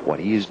 What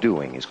he is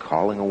doing is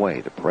calling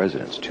away the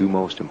President's two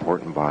most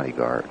important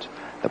bodyguards,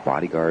 the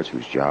bodyguards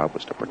whose job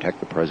was to protect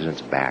the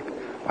President's back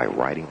by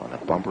riding on the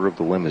bumper of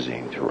the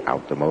limousine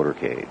throughout the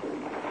motorcade.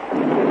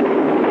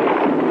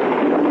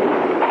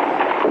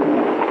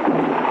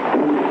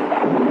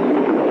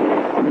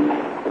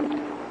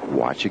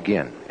 Watch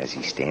again as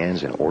he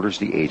stands and orders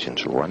the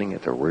agents running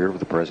at the rear of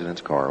the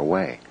President's car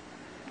away.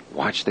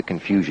 Watch the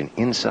confusion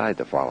inside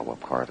the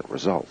follow-up car that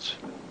results.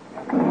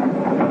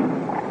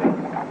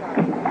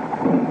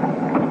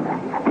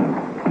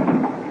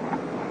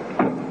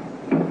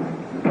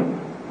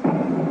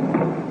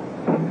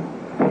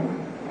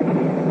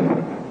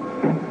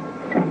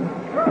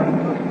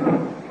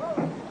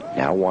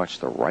 Now watch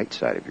the right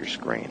side of your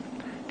screen.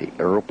 The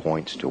arrow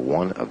points to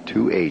one of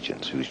two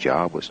agents whose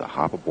job was to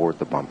hop aboard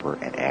the bumper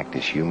and act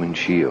as human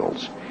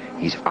shields.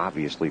 He's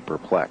obviously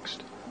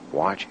perplexed.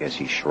 Watch as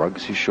he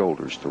shrugs his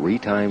shoulders 3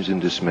 times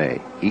in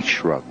dismay, each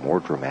shrug more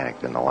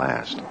dramatic than the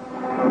last.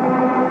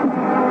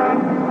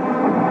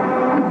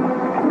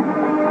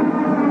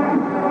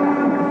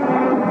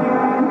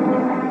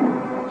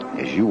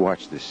 As you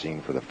watch this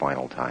scene for the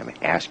final time,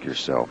 ask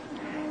yourself,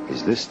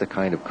 is this the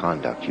kind of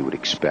conduct you would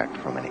expect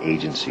from an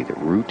agency that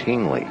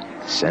routinely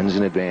sends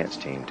an advance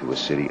team to a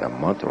city a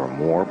month or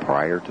more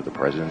prior to the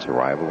President's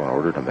arrival in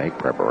order to make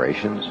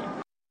preparations?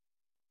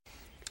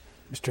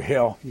 Mr.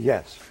 Hill.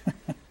 Yes.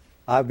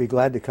 I'd be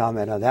glad to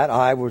comment on that.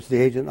 I was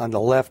the agent on the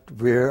left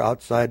rear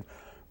outside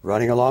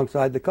running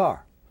alongside the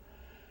car.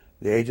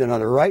 The agent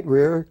on the right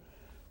rear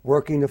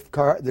working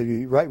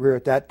the right rear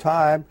at that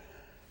time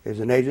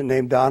is an agent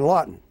named Don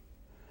Lawton.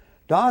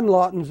 Don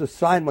Lawton's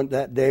assignment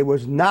that day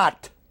was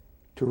not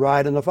to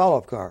ride in the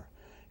follow-up car.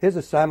 His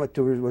assignment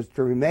was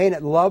to remain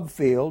at Love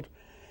Field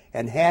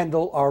and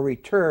handle our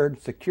return,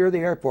 secure the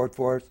airport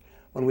for us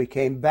when we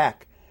came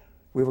back.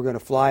 We were going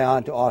to fly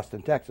on to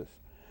Austin, Texas.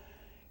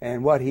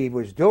 And what he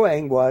was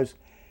doing was,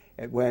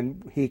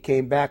 when he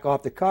came back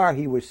off the car,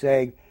 he was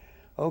saying,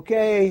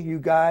 okay, you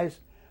guys,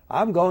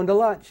 I'm going to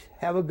lunch.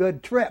 Have a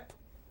good trip.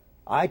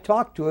 I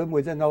talked to him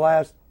within the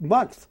last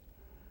month,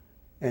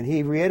 and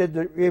he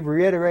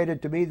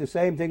reiterated to me the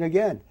same thing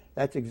again.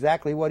 That's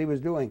exactly what he was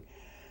doing.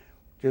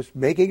 Just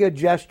making a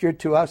gesture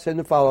to us in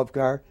the follow-up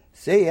car.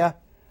 See ya.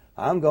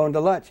 I'm going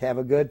to lunch. Have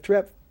a good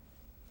trip.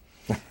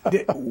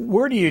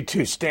 Where do you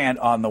two stand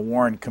on the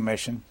Warren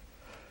Commission?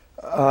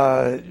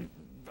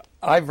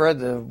 I've read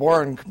the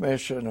Warren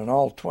Commission and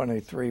all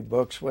 23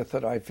 books with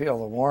it. I feel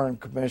the Warren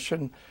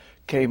Commission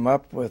came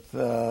up with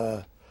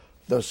the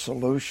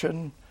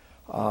solution.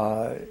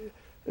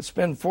 It's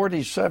been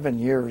 47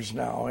 years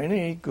now.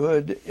 Any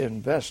good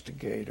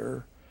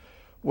investigator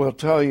will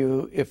tell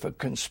you if a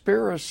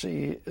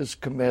conspiracy is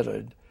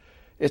committed,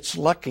 it's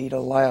lucky to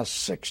last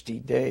 60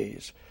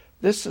 days.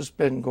 This has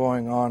been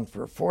going on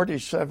for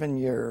 47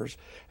 years,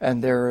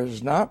 and there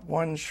is not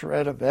one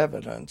shred of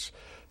evidence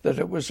that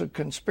it was a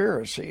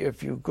conspiracy.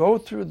 If you go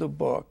through the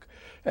book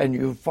and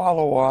you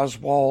follow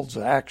Oswald's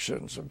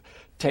actions of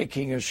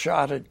taking a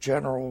shot at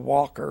General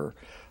Walker,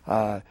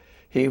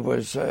 he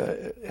was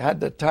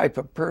had the type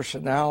of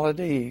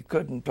personality, he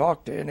couldn't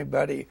talk to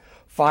anybody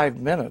 5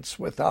 minutes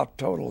without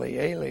totally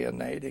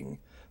alienating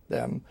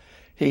them.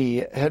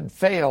 He had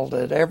failed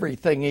at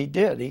everything he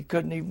did. He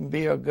couldn't even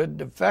be a good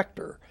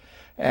defector.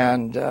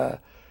 And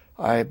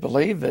I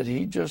believe that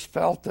he just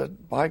felt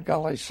that, by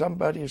golly,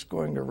 somebody's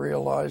going to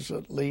realize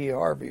that Lee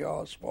Harvey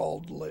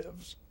Oswald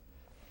lives.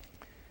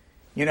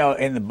 You know,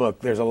 in the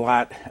book, there's a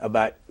lot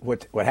about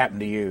what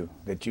happened to you,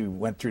 that you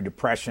went through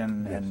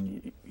depression. Yes.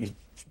 And you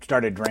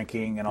started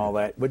drinking and all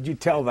that. Would you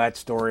tell that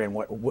story, and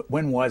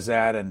when was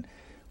that? And,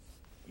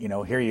 you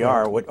know, here you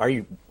are. What are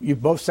you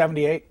both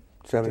 78?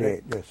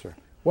 78, yes, sir.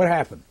 What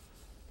happened?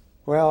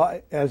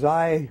 Well, as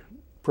I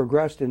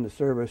progressed in the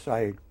service,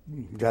 I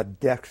got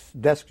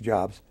desk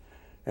jobs,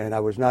 and I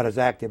was not as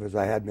active as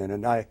I had been.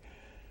 And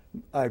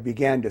I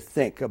began to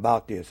think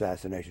about the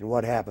assassination.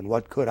 What happened?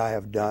 What could I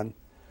have done?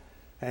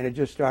 And it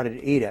just started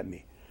to eat at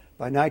me.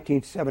 By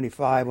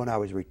 1975, when I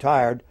was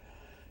retired,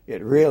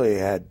 it really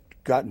had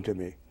gotten to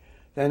me.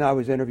 Then I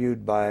was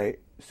interviewed by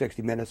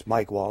 60 Minutes'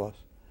 Mike Wallace.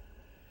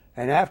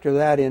 And after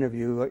that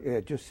interview,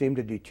 it just seemed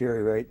to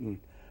deteriorate, and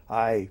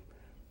I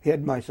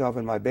hid myself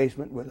in my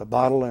basement with a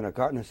bottle and a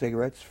carton of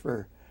cigarettes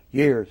for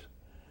years.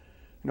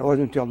 And it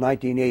wasn't until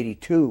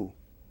 1982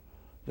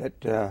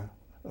 that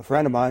a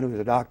friend of mine who was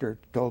a doctor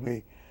told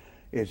me,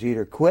 it's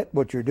either quit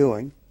what you're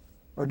doing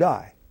or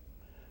die.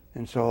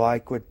 And so I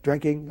quit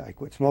drinking, I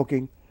quit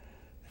smoking,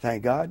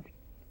 thank God,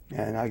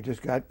 and I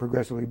just got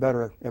progressively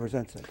better ever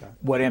since that time.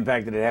 What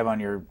impact did it have on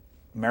your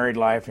married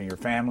life and your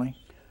family?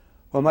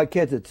 Well, my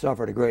kids had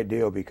suffered a great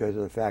deal because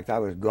of the fact I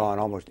was gone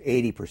almost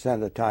 80%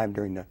 of the time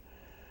during the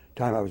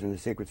time I was in the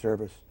Secret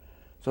Service.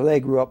 So they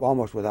grew up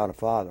almost without a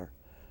father.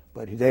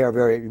 But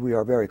we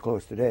are very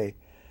close today.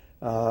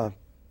 But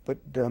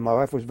my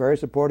wife was very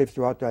supportive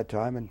throughout that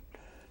time and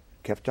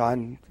kept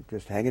on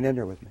just hanging in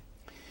there with me.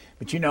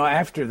 But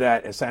after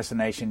that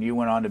assassination, you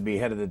went on to be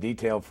head of the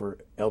detail for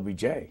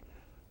LBJ,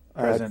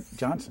 President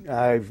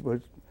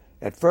Johnson.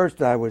 At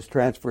first, I was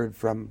transferred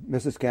from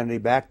Mrs. Kennedy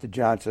back to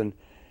Johnson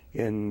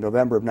in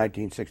November of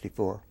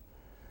 1964.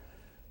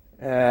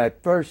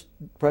 At first,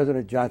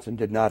 President Johnson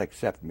did not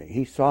accept me.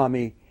 He saw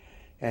me,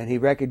 and he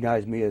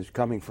recognized me as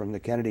coming from the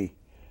Kennedy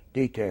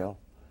detail,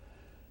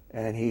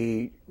 and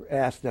he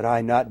asked that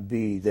I not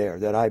be there,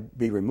 that I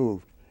be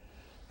removed.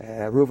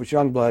 Rufus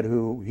Youngblood,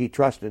 who he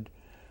trusted,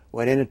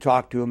 went in and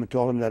talked to him and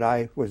told him that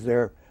I was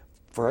there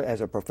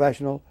as a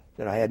professional,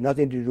 that I had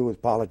nothing to do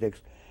with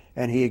politics,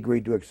 and he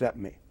agreed to accept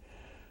me.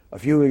 A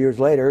few years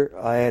later,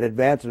 I had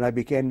advanced and I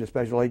became the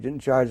special agent in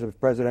charge of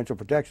presidential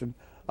protection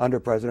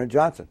under President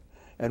Johnson,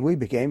 and we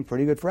became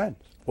pretty good friends.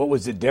 What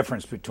was the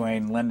difference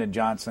between Lyndon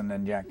Johnson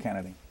and Jack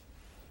Kennedy?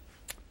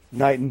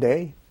 Night and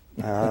day.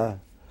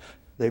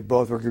 They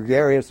both were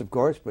gregarious, of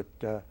course, but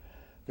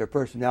their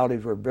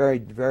personalities were very,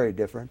 very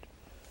different.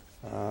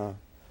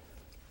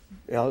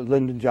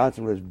 Lyndon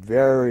Johnson was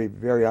very,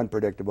 very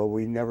unpredictable.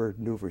 We never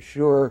knew for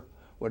sure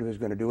what he was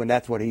going to do, and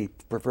that's what he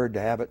preferred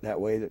to have it that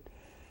way, that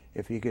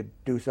if he could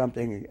do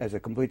something as a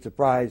complete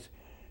surprise,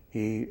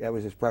 that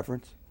was his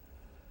preference.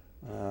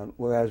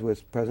 Whereas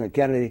with President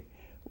Kennedy,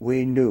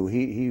 we knew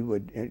he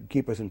would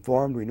keep us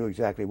informed. We knew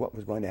exactly what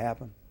was going to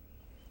happen.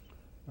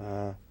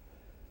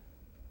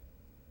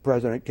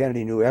 President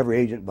Kennedy knew every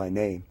agent by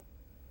name.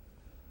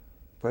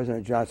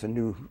 President Johnson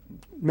knew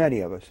many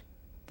of us,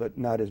 but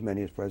not as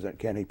many as President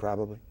Kennedy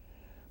probably.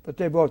 But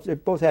they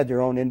both had their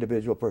own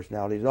individual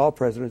personalities. All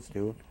presidents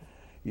do.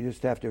 You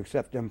just have to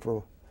accept them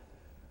for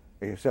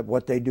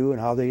what they do and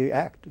how they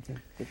act.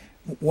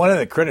 One of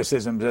the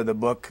criticisms of the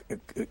book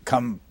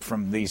come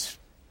from these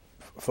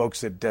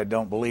folks that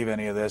don't believe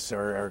any of this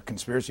or are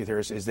conspiracy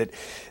theorists is that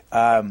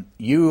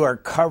you are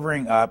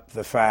covering up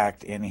the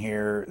fact in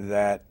here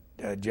that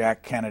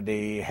Jack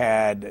Kennedy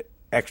had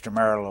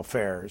extramarital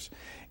affairs.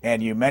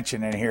 And you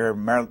mention in here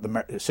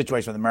the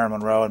situation with Marilyn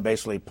Monroe and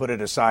basically put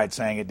it aside,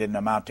 saying it didn't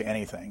amount to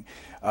anything.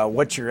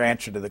 What's your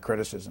answer to the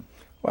criticism?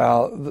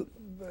 Well,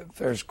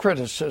 there's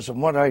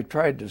criticism. What I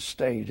tried to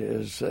state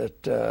is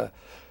that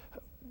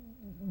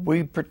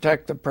we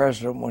protect the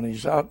president when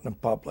he's out in the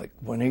public.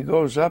 When he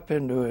goes up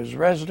into his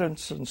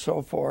residence and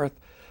so forth,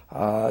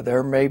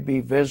 there may be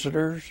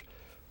visitors.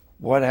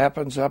 What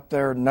happens up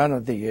there, none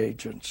of the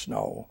agents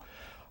know.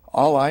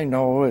 All I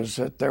know is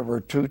that there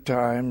were 2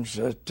 times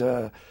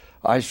that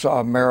I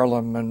saw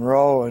Marilyn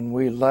Monroe and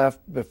we left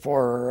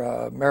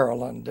before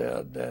Marilyn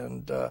did.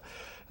 And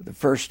the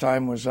first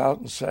time was out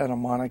in Santa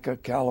Monica,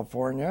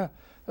 California,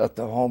 at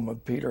the home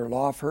of Peter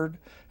Lawford,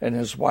 and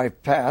his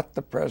wife Pat,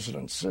 the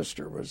president's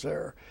sister, was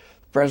there.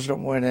 The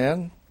president went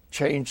in,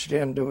 changed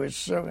into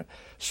his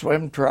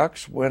swim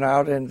trunks, went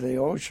out into the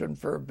ocean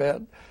for a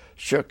bit,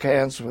 shook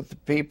hands with the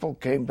people,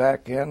 came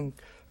back in,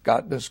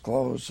 got in his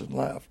clothes, and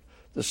left.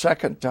 The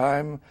second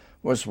time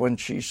was when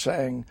she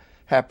sang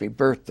Happy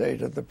Birthday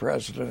to the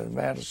president in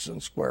Madison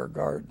Square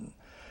Garden.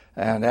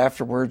 And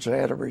afterwards, they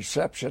had a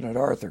reception at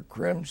Arthur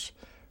Krim's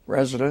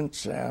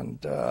residence, and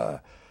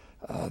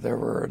there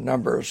were a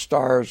number of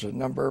stars, a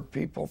number of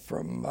people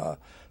from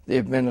the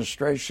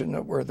administration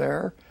that were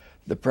there.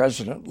 The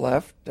president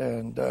left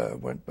and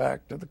went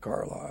back to the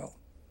Carlisle.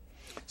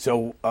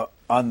 So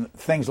on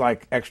things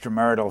like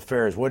extramarital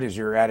affairs, what is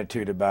your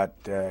attitude about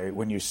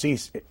when you see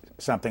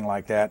something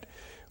like that?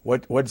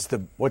 What's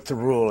the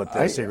rule at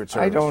the Secret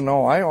Service? I don't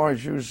know. I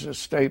always use this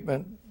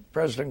statement,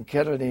 President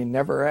Kennedy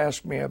never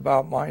asked me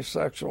about my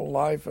sexual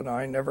life, and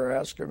I never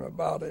asked him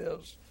about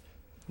his.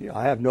 Yeah,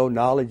 I have no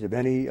knowledge of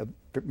any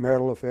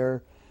marital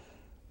affair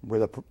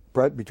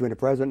between the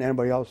president and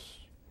anybody else,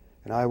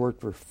 and I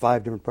worked for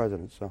 5 different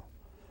presidents. So,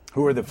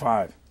 who are the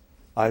 5?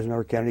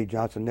 Eisenhower, Kennedy,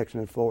 Johnson, Nixon,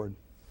 and Ford.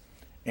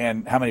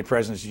 And how many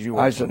presidents did you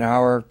work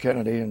Eisenhower,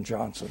 Kennedy, and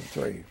Johnson,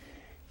 3.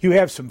 You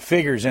have some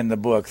figures in the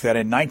book that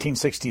in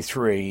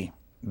 1963,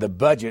 the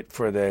budget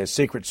for the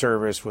Secret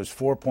Service was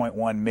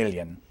 $4.1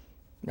 million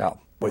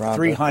with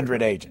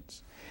 300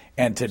 agents.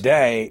 And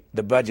today,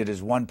 the budget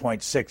is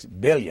 $1.6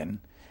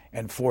 billion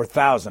and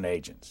 4,000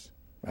 agents.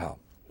 Wow.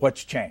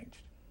 What's changed?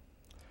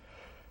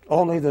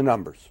 Only the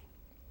numbers.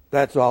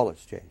 That's all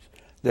that's changed.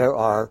 There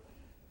are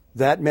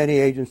that many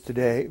agents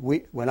today.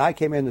 When I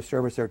came in the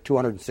service, there were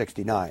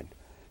 269.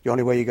 The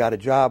only way you got a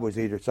job was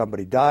either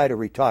somebody died or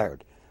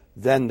retired.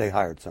 Then they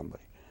hired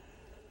somebody.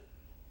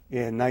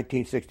 In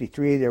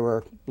 1963, there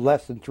were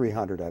less than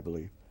 300, I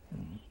believe.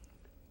 Mm-hmm.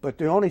 But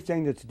the only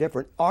thing that's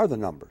different are the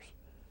numbers.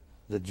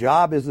 The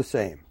job is the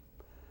same.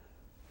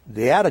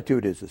 The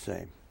attitude is the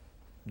same.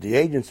 The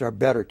agents are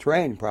better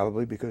trained,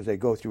 probably, because they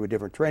go through a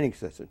different training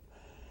system.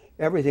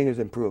 Everything is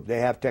improved.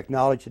 They have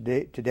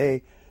technology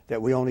today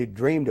that we only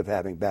dreamed of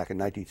having back in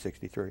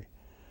 1963. Mm-hmm.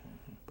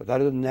 But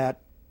other than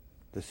that,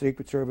 the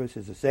Secret Service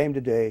is the same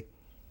today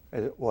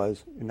as it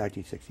was in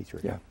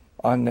 1963. Yeah.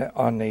 On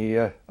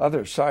the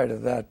other side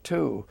of that,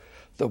 too,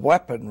 the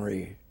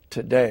weaponry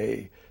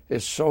today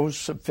is so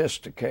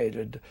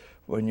sophisticated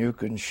when you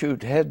can shoot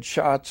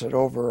headshots at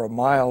over a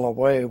mile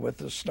away with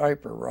a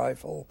sniper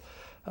rifle.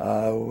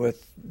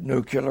 with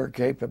nuclear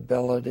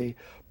capability,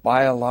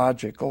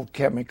 biological,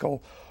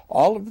 chemical,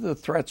 all of the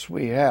threats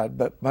we had,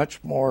 but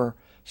much more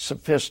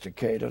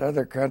sophisticated.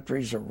 Other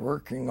countries are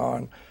working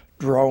on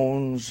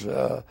drones,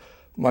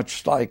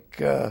 much like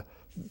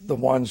the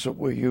ones that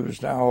we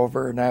use now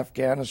over in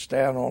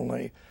Afghanistan,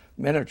 only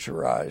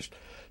miniaturized.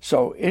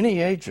 So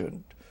any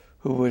agent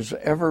who has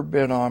ever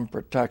been on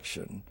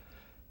protection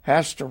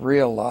has to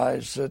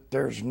realize that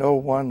there's no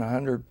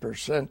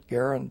 100%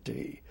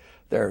 guarantee.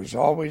 There's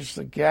always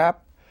the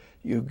gap.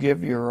 You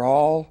give your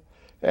all,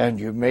 and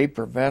you may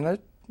prevent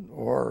it,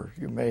 or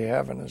you may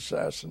have an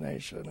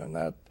assassination,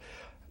 and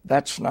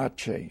that's not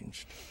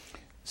changed.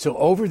 So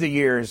over the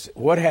years,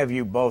 what have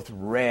you both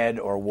read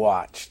or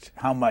watched?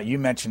 How much? You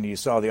mentioned you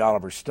saw the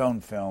Oliver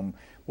Stone film.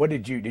 What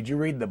did you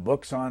read the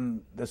books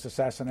on this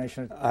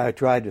assassination? I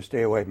tried to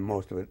stay away from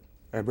most of it.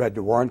 I've read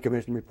the Warren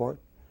Commission report.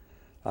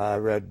 I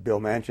read Bill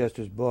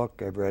Manchester's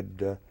book. I've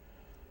read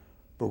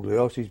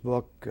Bugliosi's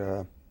book.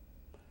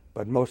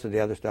 But most of the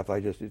other stuff,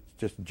 it's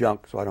just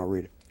junk, so I don't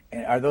read it.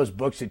 And are those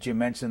books that you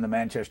mentioned, the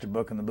Manchester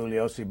book and the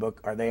Bugliosi book,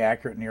 are they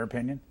accurate in your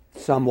opinion?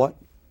 Somewhat.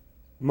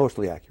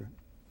 Mostly accurate.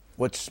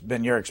 What's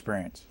been your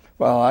experience?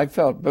 Well, I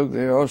felt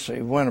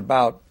Bugliosi went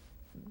about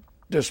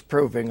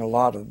disproving a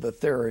lot of the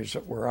theories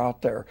that were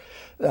out there.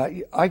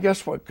 I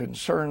guess what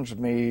concerns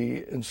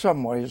me in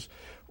some ways,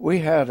 we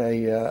had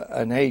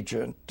an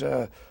agent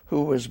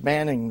who was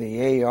manning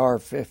the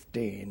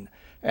AR-15,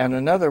 and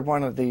another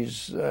one of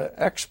these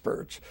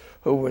experts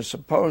who was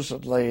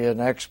supposedly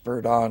an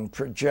expert on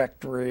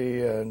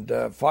trajectory and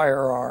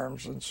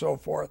firearms and so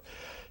forth,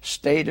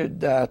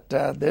 stated that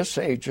this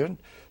agent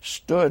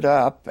stood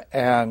up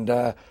and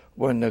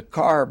when the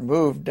car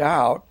moved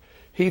out,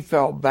 he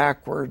fell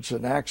backwards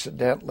and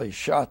accidentally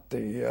shot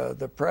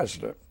the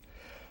president.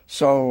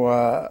 So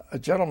a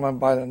gentleman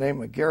by the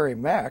name of Gary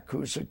Mack,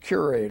 who's a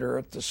curator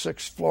at the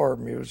Sixth Floor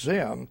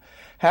Museum,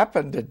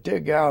 happened to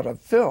dig out a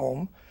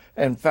film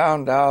and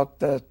found out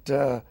that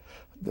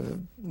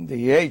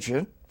the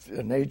agent,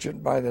 an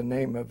agent by the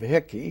name of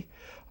Hickey,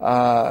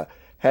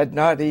 had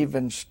not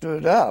even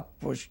stood up,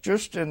 was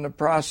just in the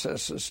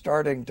process of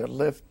starting to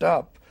lift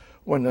up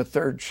when the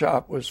third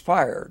shot was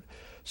fired.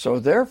 So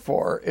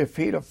therefore, if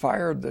he'd have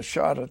fired the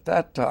shot at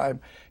that time,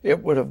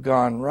 it would have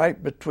gone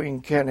right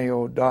between Kenny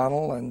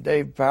O'Donnell and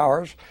Dave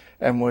Powers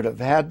and would have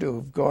had to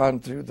have gone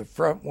through the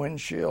front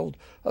windshield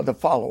of the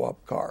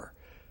follow-up car.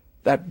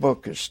 That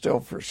book is still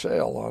for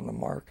sale on the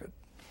market.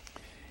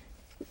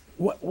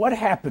 What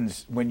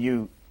happens when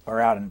you are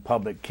out in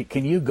public?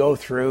 Can you go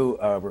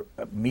through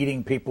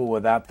meeting people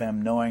without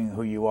them knowing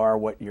who you are,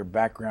 what your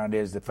background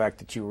is, the fact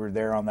that you were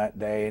there on that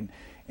day,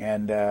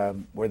 and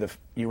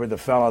you were the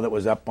fellow that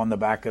was up on the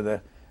back of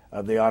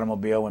the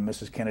automobile when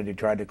Mrs. Kennedy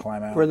tried to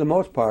climb out? For the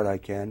most part, I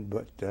can,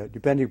 but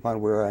depending upon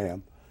where I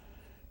am,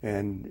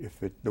 and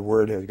if the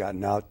word has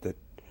gotten out that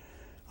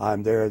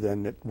I'm there,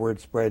 then the word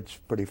spreads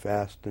pretty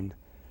fast, and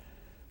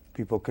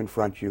people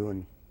confront you,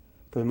 and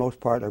for the most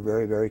part, are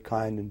very, very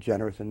kind and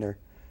generous in their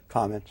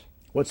comments.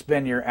 What's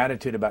been your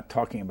attitude about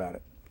talking about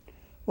it?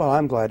 Well,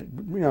 I'm glad.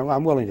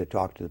 I'm willing to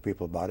talk to the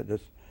people about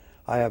it.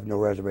 I have no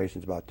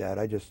reservations about that.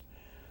 I just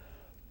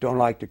don't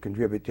like to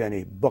contribute to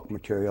any book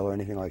material or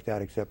anything like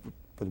that, except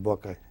for the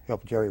book I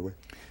helped Jerry with.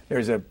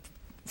 There's a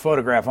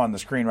photograph on the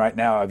screen right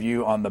now of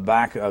you on the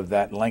back of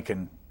that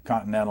Lincoln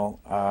Continental,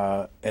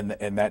 and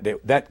that day.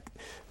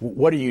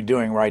 What are you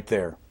doing right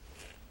there?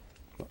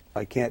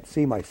 I can't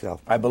see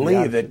myself. I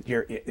believe that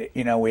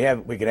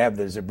we could have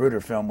the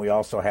Zapruder film we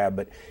also have,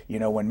 but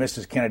when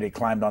Mrs. Kennedy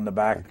climbed on the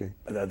back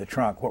of the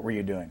trunk, what were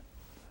you doing?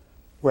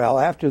 Well,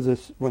 after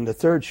this, when the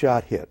third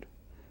shot hit,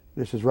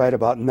 this is right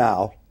about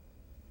now,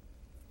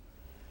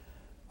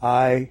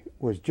 I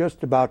was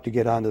just about to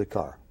get onto the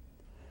car,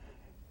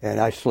 and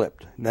I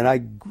slipped. Then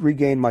I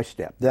regained my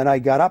step. Then I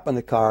got up in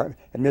the car,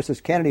 and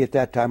Mrs. Kennedy at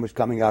that time was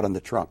coming out on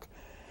the trunk.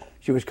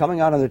 She was coming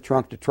out of the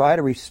trunk to try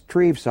to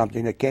retrieve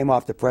something that came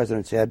off the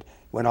president's head,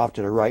 went off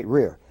to the right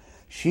rear.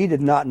 She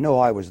did not know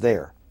I was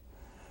there.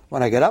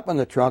 When I got up in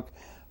the trunk,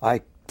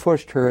 I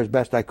pushed her as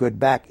best I could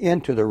back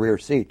into the rear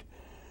seat.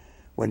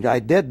 When I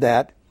did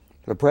that,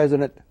 the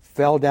president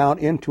fell down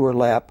into her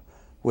lap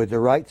with the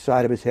right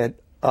side of his head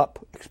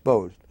up,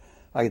 exposed.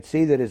 I could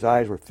see that his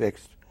eyes were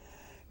fixed,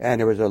 and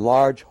there was a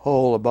large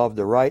hole above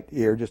the right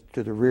ear, just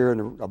to the rear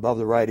and above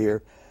the right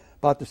ear,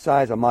 about the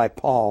size of my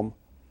palm.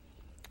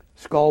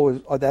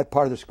 That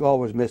part of the skull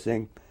was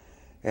missing,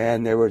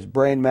 and there was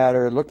brain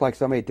matter. It looked like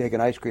somebody had taken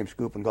an ice cream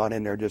scoop and gone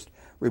in there, just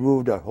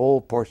removed a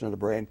whole portion of the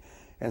brain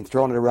and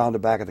thrown it around the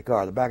back of the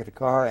car. The back of the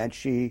car and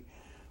she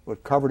was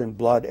covered in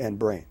blood and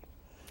brain.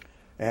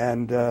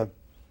 And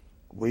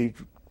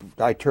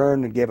I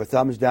turned and gave a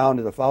thumbs down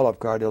to the follow-up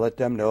car to let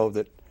them know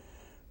that,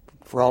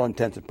 for all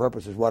intents and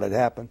purposes, what had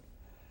happened.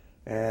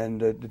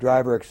 And the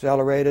driver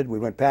accelerated. We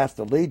went past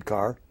the lead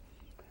car.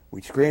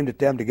 We screamed at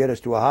them to get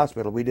us to a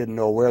hospital. We didn't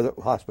know where the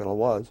hospital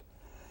was.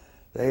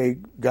 They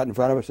got in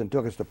front of us and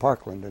took us to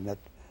Parkland. And when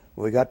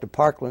we got to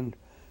Parkland,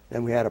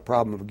 then we had a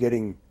problem of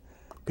getting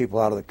people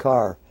out of the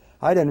car.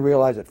 I didn't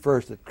realize at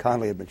first that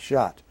Connolly had been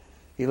shot.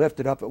 He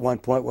lifted up at one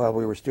point while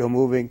we were still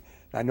moving.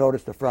 I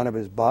noticed the front of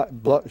his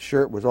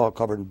shirt was all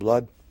covered in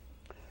blood.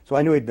 So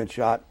I knew he'd been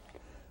shot.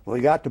 When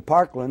we got to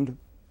Parkland,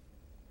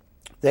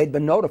 they'd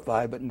been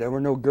notified, but there were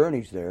no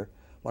gurneys there.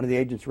 One of the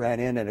agents ran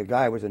in, and a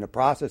guy was in the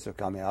process of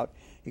coming out.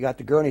 He got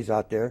the gurneys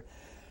out there.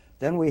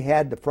 Then we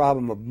had the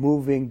problem of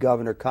moving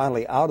Governor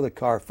Connolly out of the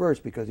car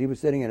first because he was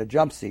sitting in a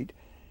jump seat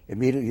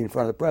immediately in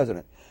front of the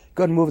president.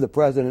 Couldn't move the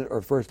president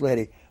or first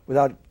lady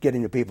without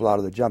getting the people out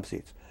of the jump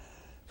seats.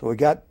 So we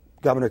got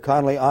Governor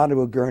Connolly onto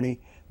a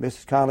gurney.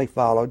 Mrs. Connolly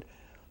followed,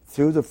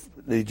 threw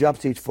the jump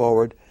seats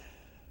forward.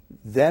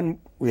 Then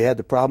we had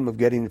the problem of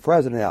getting the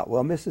president out.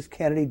 Well, Mrs.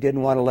 Kennedy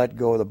didn't want to let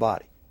go of the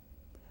body.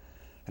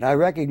 And I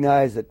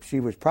recognized that she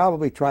was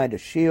probably trying to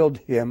shield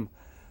him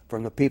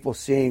from the people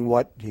seeing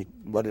what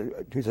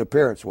his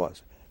appearance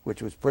was,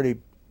 which was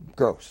pretty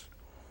gross.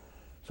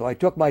 So I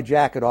took my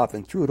jacket off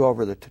and threw it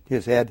over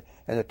his head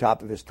and the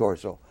top of his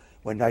torso.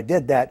 When I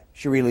did that,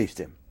 she released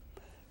him.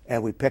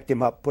 And we picked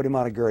him up, put him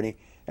on a gurney,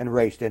 and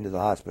raced into the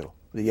hospital,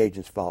 the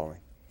agents following.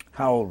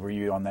 How old were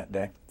you on that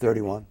day?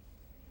 31.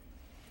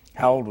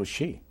 How old was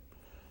she?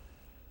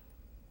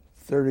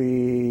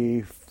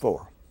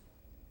 34.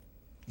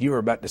 You were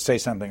about to say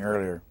something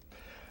earlier.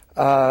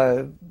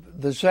 The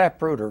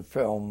Zapruder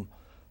film,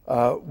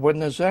 when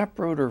the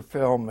Zapruder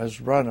film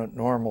is run at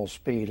normal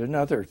speed,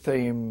 another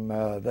theme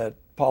that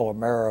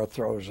Palomero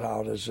throws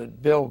out is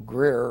that Bill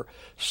Greer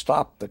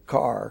stopped the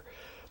car.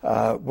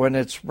 When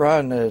it's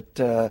run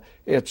at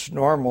its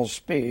normal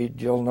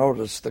speed, you'll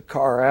notice the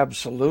car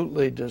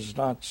absolutely does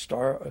not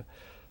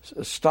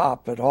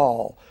stop at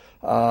all.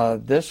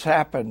 This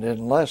happened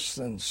in less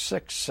than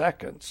 6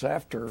 seconds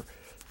after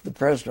the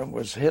president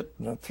was hit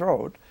in the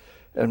throat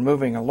and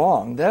moving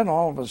along. Then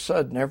all of a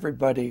sudden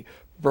everybody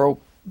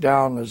broke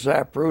down the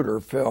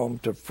Zapruder film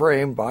to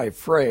frame by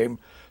frame,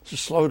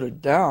 slowed it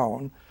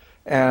down,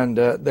 and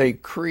they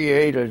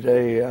created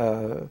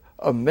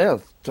a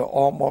myth to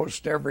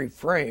almost every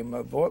frame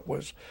of what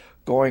was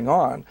going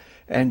on.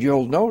 And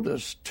you'll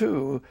notice,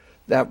 too,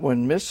 that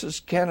when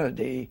Mrs.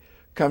 Kennedy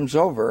comes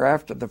over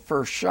after the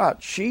first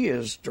shot, she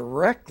is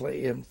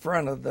directly in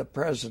front of the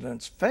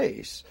president's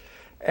face.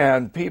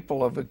 And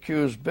people have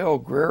accused Bill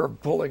Greer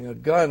of pulling a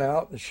gun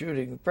out and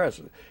shooting the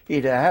president.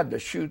 He'd have had to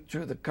shoot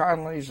through the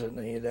Connollys, and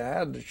he'd have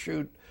had to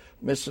shoot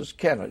Mrs.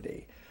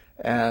 Kennedy.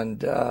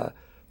 And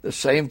the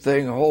same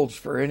thing holds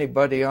for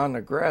anybody on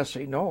the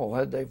grassy knoll.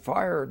 Had they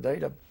fired,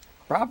 they'd have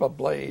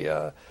probably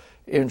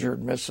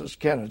injured Mrs.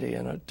 Kennedy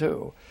in it,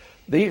 too.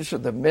 These are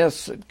the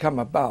myths that come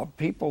about.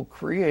 People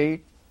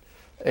create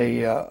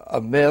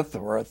a myth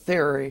or a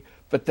theory,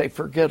 but they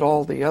forget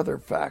all the other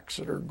facts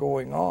that are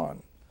going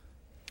on.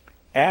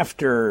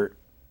 After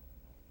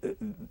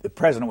the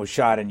president was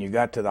shot and you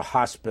got to the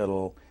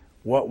hospital,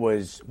 what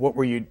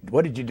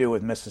did you do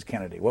with Mrs.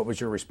 Kennedy? What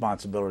was your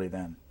responsibility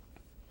then?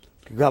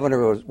 The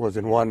governor was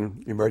in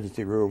one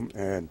emergency room,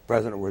 and the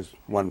president was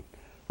one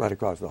right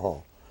across the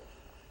hall.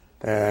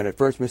 And at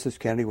first, Mrs.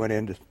 Kennedy went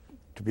in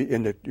to be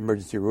in the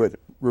emergency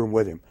room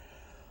with him.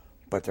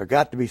 But there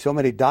got to be so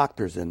many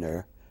doctors in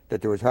there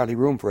that there was hardly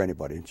room for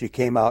anybody. And she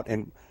came out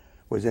and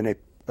was in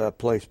a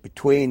place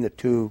between the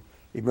two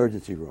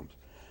emergency rooms.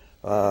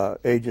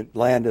 Agent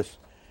Landis,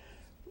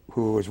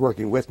 who was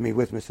working with me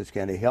with Mrs.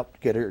 Kennedy, helped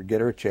get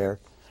her a chair.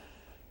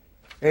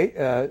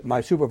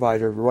 My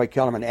supervisor, Roy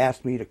Kellerman,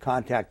 asked me to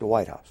contact the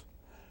White House.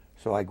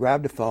 So I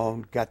grabbed the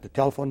phone, got the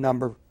telephone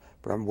number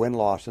from Win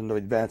Lawson, the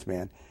advance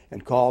man,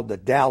 and called the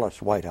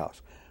Dallas White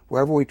House.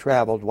 Wherever we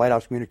traveled, White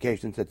House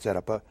Communications had set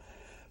up a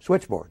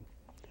switchboard.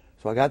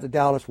 So I got the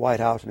Dallas White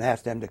House and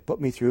asked them to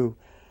put me through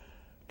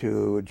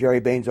to Jerry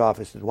Bain's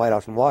office at the White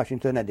House in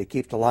Washington and to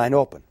keep the line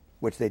open,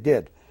 which they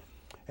did.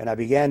 And I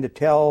began to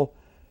tell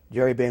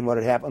Jerry Bain what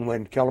had happened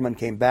when Kellerman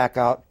came back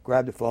out,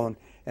 grabbed the phone,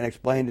 and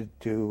explained it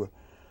to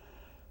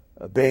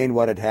Bain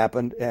what had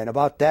happened. And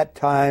about that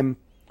time,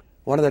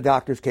 one of the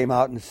doctors came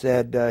out and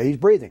said, he's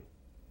breathing.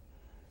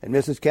 And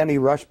Mrs. Kennedy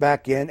rushed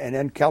back in, and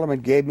then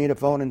Kellerman gave me the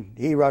phone, and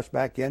he rushed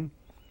back in.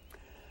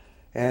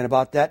 And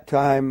about that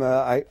time,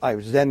 I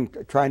was then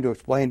trying to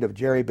explain to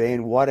Jerry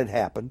Bain what had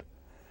happened.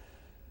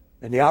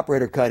 And the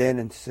operator cut in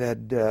and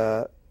said,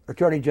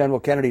 Attorney General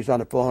Kennedy's on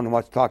the phone and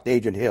wants to talk to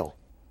Agent Hill.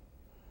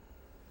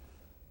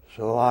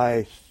 So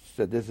I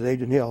said, this is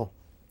Agent Hill.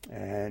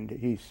 And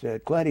he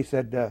said, Clint, he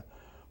said,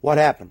 what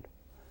happened?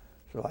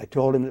 So I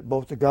told him that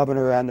both the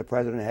governor and the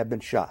president had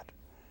been shot.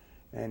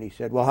 And he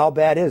said, well, how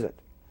bad is it?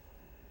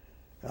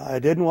 I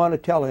didn't want to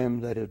tell him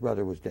that his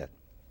brother was dead.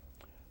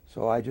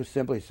 So I just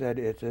simply said,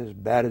 it's as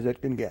bad as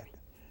it can get.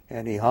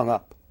 And he hung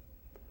up.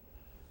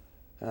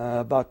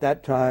 About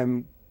that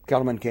time,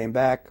 Kellerman came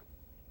back.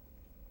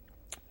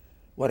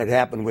 What had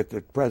happened with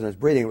the president's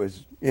breathing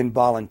was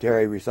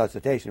involuntary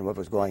resuscitation, what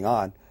was going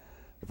on.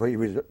 He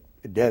was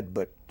dead,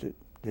 but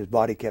his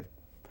body kept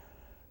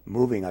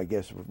moving, I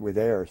guess, with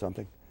air or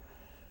something.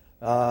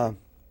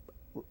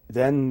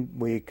 Then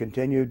we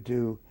continued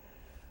to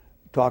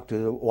talk to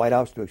the White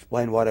House to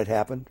explain what had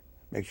happened,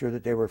 make sure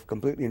that they were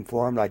completely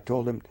informed. I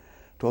told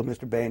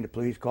Mr. Bain to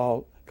please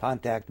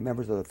contact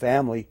members of the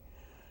family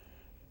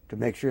to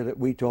make sure that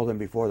we told him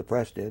before the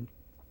press did,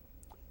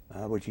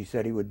 which he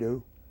said he would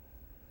do.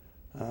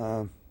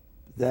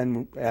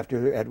 Then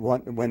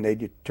when they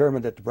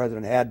determined that the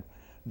president had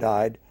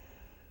died,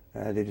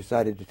 they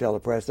decided to tell the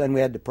press. Then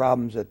we had the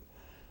problems that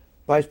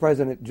Vice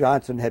President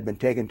Johnson had been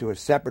taken to a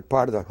separate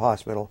part of the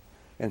hospital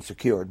and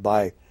secured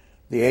by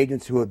the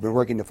agents who had been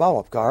working the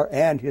follow-up car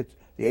and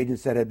the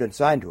agents that had been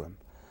assigned to him.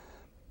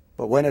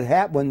 But when it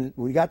happened,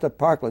 when we got to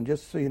Parkland,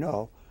 just so you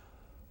know,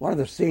 one of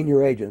the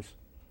senior agents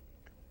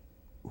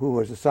who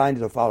was assigned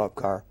to the follow-up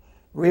car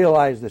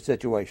realized the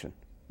situation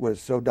was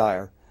so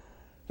dire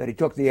that he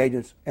took the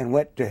agents and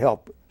went to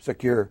help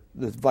secure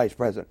the vice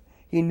president.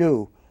 He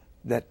knew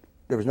that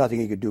there was nothing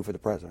he could do for the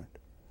president,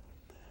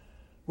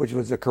 which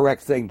was the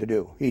correct thing to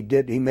do. He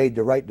made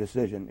the right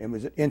decision. It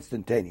was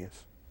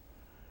instantaneous.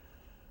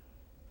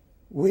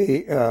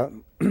 We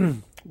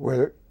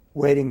were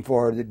waiting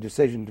for the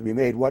decision to be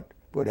made, what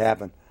would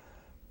happen.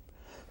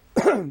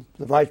 The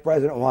vice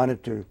president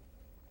wanted to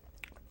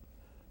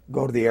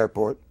go to the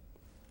airport.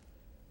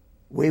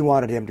 We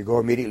wanted him to go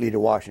immediately to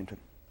Washington.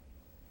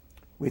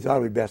 We thought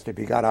it would be best if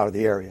he got out of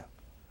the area.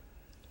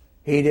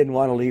 He didn't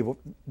want to leave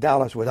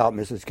Dallas without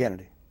Mrs.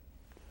 Kennedy.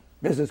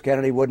 Mrs.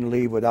 Kennedy wouldn't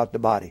leave without the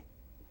body.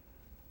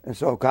 And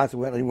so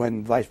consequently,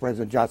 when Vice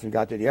President Johnson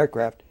got to the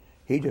aircraft,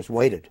 he just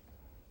waited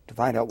to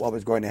find out what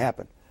was going to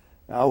happen.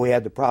 Now we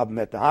had the problem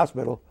at the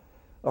hospital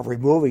of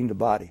removing the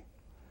body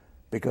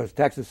because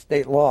Texas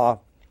state law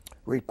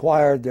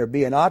required there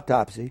be an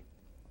autopsy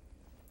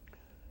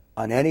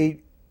on any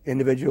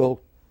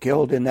individual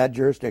killed in that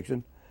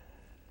jurisdiction,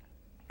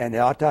 and the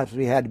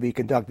autopsy had to be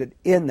conducted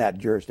in that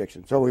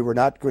jurisdiction. So we were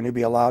not going to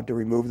be allowed to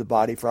remove the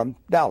body from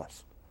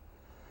Dallas.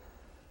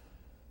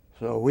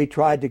 So we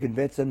tried to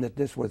convince him that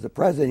this was the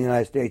President of the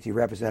United States. He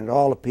represented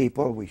all the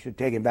people. We should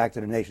take him back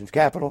to the nation's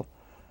capital.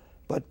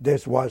 But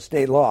this was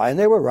state law. And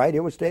they were right.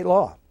 It was state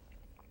law.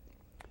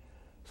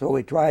 So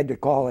we tried to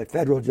call a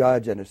federal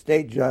judge and a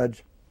state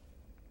judge.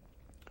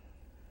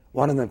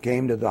 One of them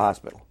came to the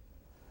hospital.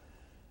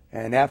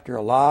 And after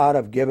a lot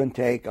of give and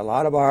take, a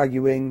lot of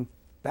arguing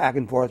back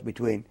and forth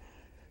between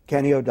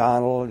Kenny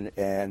O'Donnell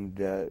and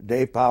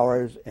Dave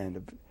Powers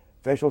and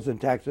officials in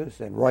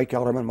Texas and Roy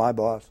Kellerman, my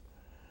boss,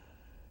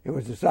 it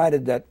was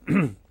decided that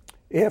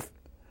if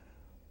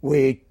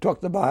we took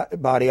the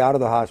body out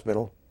of the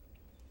hospital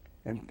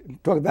and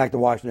took it back to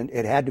Washington,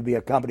 it had to be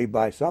accompanied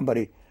by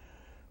somebody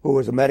who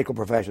was a medical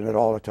professional at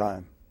all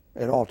times.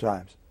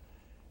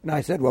 And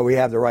I said, well, we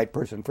have the right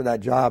person for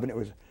that job, and it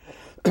was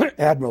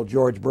Admiral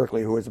George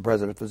Berkeley, who was the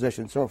president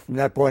physician. So from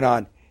that point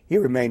on, he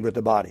remained with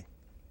the body.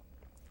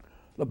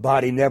 The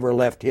body never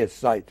left his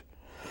sight,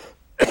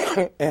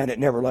 and it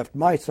never left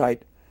my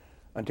sight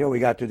until we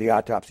got to the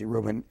autopsy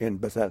room in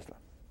Bethesda.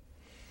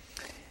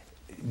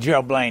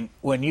 Gerald Blaine,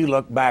 when you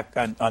look back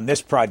on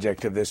this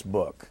project of this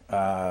book,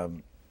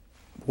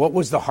 what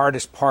was the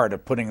hardest part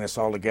of putting this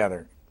all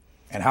together,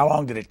 and how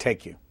long did it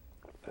take you?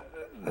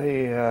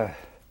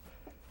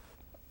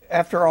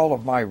 After all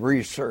of my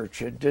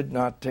research, it did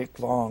not take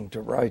long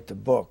to write the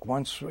book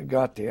once we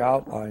got the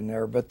outline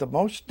there. But the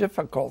most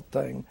difficult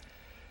thing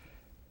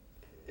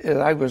is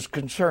I was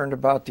concerned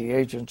about the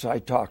agents I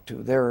talked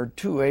to. There are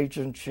 2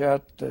 agents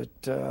yet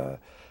that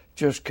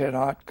just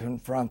cannot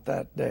confront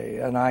that day.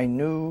 And I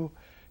knew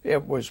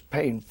it was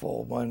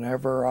painful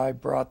whenever I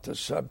brought the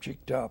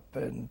subject up,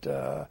 and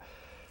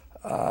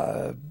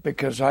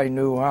because I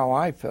knew how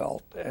I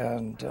felt.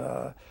 And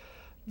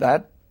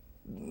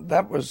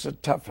that was the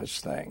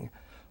toughest thing.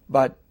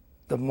 But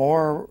the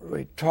more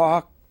we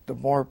talked, the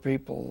more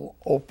people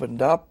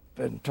opened up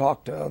and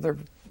talked to other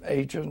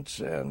agents,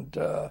 and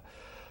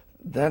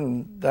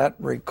then that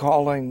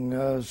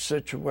recalling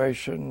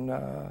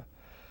situation,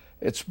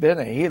 it's been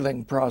a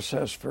healing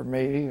process for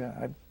me.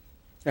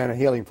 And a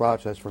healing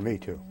process for me,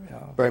 too.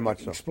 Yeah. Very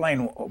much so. Explain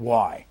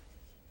why.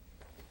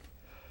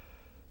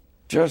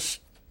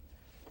 Just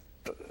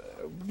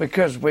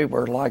because we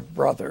were like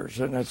brothers,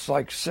 and it's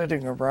like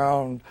sitting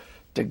around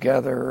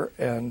together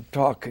and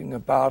talking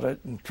about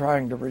it and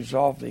trying to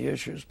resolve the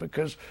issues,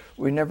 because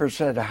we never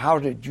said, how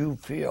did you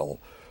feel,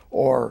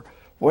 or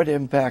what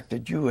impact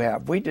did you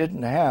have? We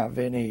didn't have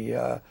any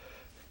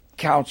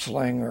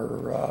counseling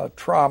or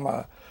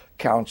trauma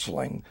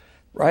counseling.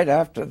 Right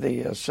after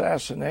the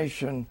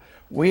assassination,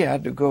 we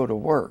had to go to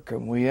work,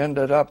 and we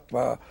ended up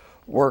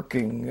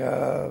working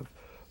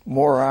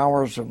more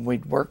hours than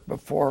we'd worked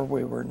before.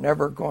 We were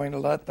never going to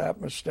let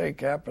that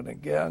mistake happen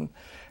again.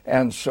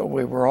 And so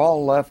we were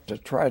all left to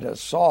try to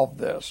solve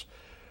this.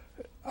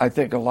 I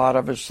think a lot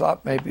of us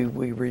thought maybe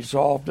we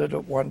resolved it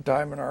at one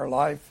time in our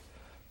life,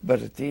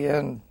 but at the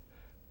end,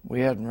 we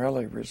hadn't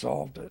really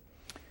resolved it.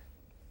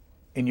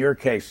 In your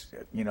case,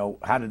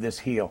 how did this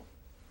heal?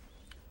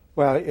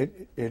 Well,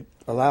 it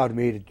allowed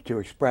me to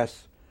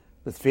express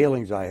the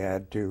feelings I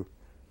had to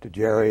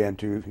Jerry and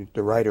to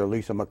the writer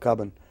Lisa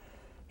McCubbin.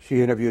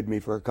 She interviewed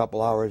me for a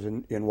couple hours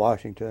in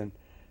Washington,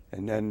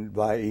 and then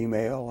by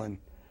email, and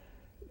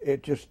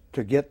it just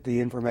to get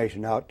the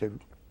information out, to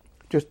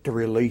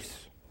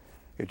release.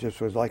 It just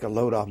was like a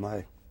load off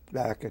my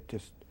back. It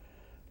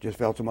just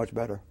felt so much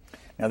better.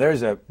 Now,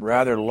 there's a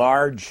rather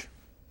large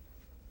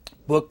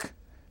book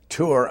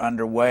tour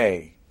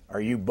underway.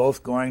 Are you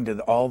both going to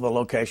all the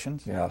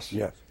locations? Yes.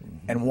 Yes.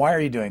 And why are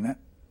you doing that?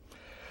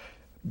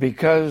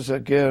 Because,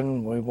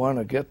 again, we want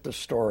to get the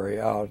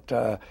story out.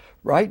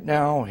 Right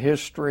now,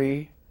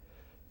 history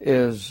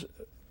is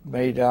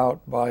made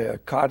out by a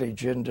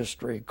cottage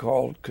industry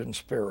called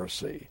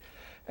conspiracy.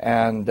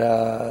 And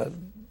the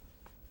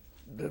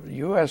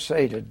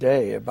USA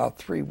Today, about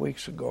 3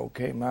 weeks ago,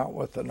 came out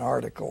with an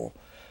article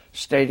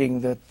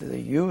stating that the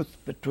youth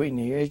between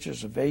the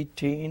ages of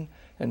 18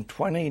 and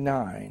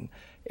 29,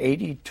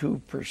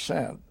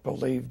 82%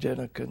 believed in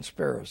a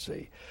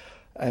conspiracy.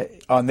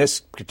 On this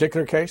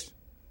particular case?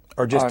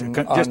 Or just on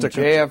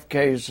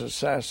JFK's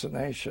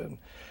assassination.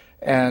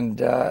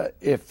 And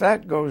if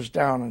that goes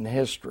down in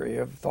history,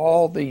 if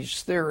all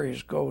these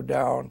theories go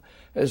down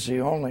as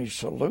the only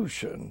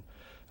solution,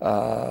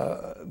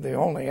 the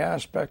only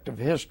aspect of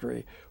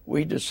history,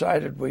 we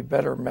decided we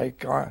better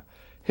make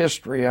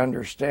history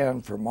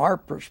understand from our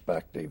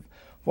perspective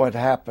what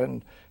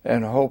happened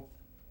and hope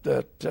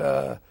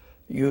that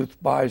youth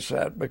buys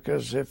that,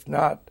 because if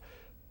not,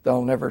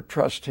 they'll never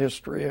trust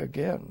history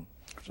again.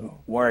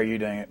 So, why are you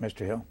doing it,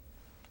 Mr. Hill?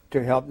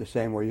 To help the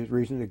same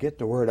reason, to get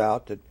the word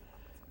out that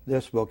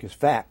this book is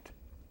fact,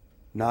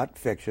 not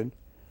fiction,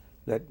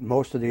 that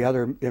most of the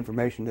other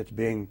information that's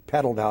being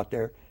peddled out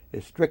there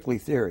is strictly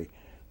theory.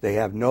 They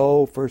have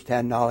no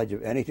first-hand knowledge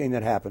of anything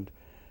that happened,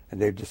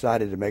 and they've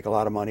decided to make a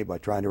lot of money by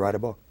trying to write a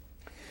book.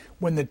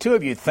 When the two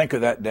of you think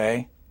of that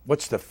day,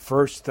 what's the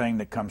first thing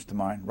that comes to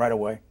mind right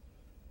away?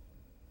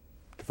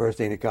 The first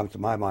thing that comes to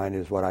my mind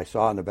is what I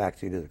saw in the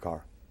backseat of the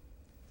car.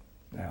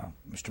 Yeah,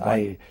 Mr.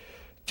 Blaine.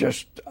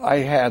 I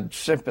had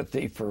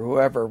sympathy for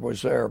whoever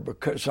was there,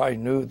 because I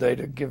knew they'd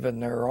have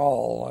given their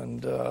all,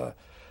 and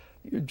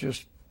you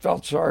just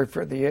felt sorry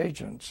for the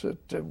agents.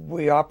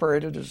 We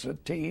operated as a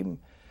team,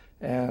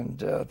 and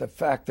the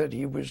fact that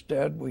he was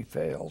dead, we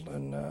failed,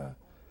 and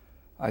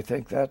I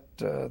think that's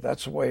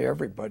the way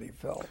everybody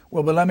felt.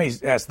 Well, but let me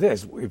ask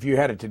this. If you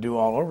had it to do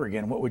all over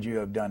again, what would you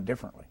have done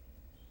differently?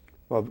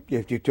 Well,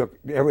 if you took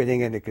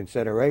everything into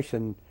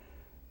consideration,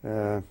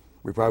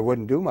 we probably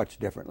wouldn't do much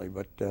differently,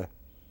 but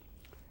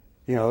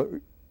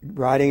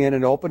riding in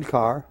an open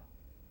car,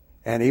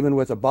 and even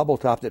with a bubble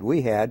top that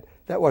we had,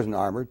 that wasn't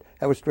armored.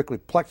 That was strictly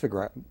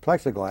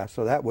plexiglass,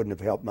 so that wouldn't have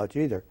helped much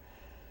either.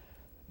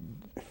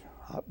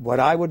 What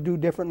I would do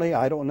differently,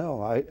 I don't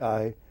know.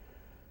 I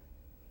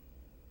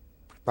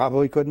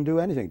probably couldn't do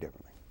anything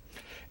differently.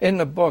 In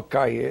the book,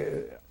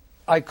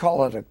 I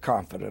call it a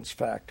confidence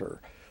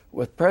factor.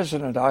 With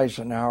President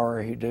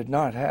Eisenhower, he did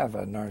not have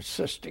a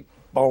narcissistic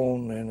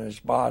bone in his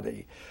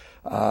body.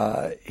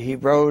 He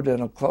rode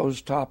in a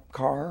closed-top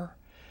car.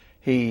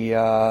 He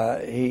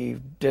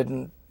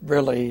didn't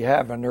really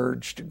have an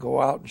urge to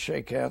go out and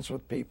shake hands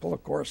with people.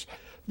 Of course,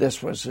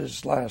 this was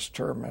his last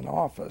term in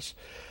office.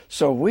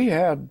 So we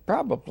had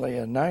probably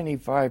a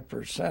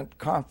 95%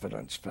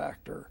 confidence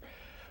factor.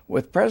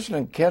 With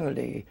President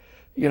Kennedy,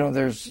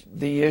 there's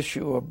the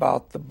issue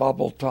about the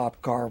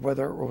bubble-top car,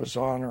 whether it was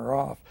on or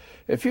off.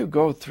 If you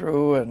go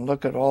through and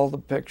look at all the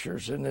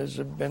pictures in his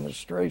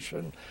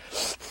administration,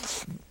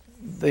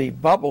 the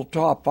bubble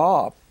top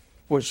off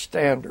was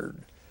standard.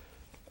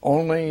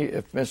 Only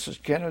if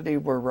Mrs. Kennedy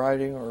were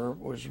riding or it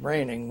was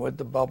raining would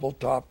the bubble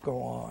top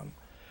go on.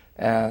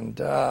 And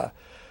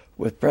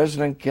with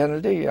President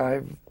Kennedy,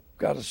 I've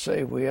got to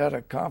say we had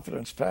a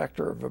confidence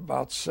factor of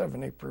about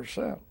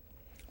 70%.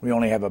 We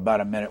only have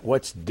about a minute.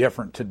 What's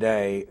different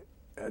today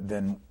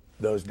than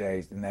those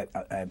days and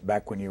that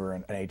back when you were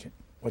an agent?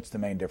 What's the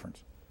main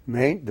difference?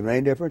 The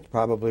main difference,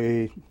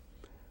 probably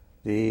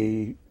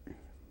the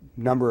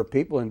number of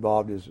people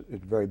involved is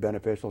very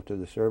beneficial to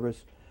the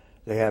service.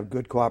 They have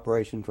good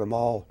cooperation from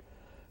all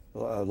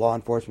law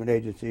enforcement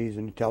agencies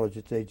and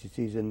intelligence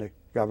agencies in the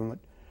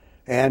government,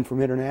 and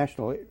from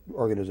international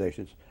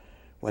organizations.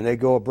 When they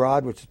go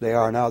abroad, which they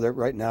are now, they're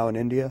right now in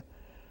India,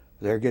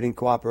 they're getting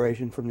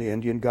cooperation from the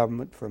Indian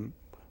government, from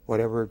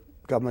whatever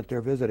government they're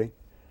visiting.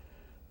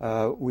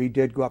 We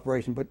did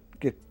cooperation, but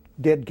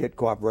did get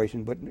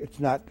cooperation, but it's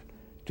not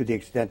to the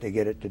extent they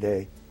get it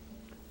today.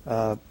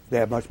 They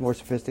have much more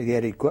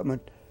sophisticated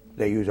equipment.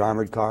 They use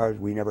armored cars.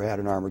 We never had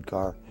an armored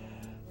car.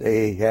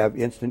 They have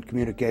instant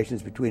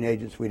communications between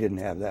agents. We didn't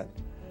have that.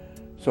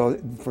 So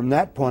from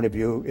that point of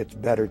view, it's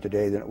better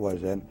today than it was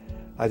then.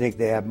 I think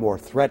they have more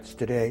threats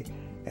today,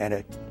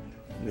 and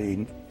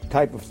the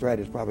type of threat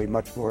is probably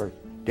much more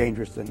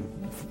dangerous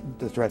than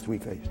the threats we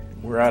face.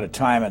 We're out of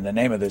time, and the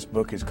name of this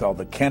book is called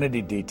The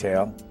Kennedy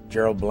Detail.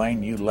 Gerald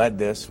Blaine, you led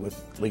this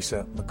with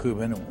Lisa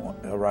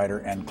McCubbin, a writer,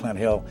 and Clint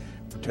Hill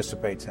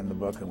participates in the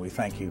book, and we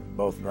thank you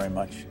both very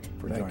much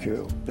for joining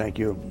us. Thank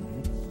you.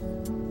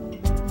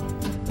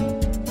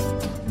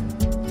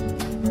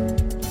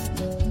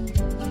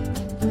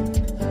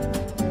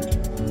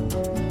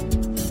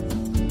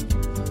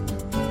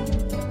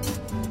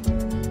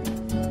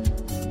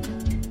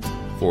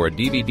 For a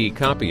DVD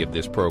copy of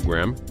this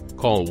program,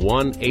 call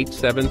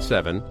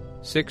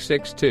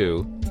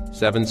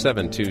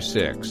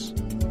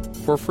 1-877-662-7726.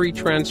 For free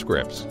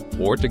transcripts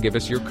or to give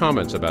us your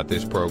comments about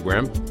this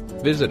program,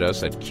 visit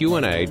us at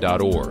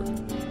qna.org.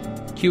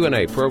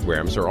 Q&A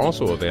programs are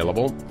also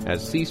available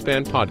as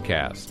C-SPAN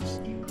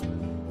podcasts.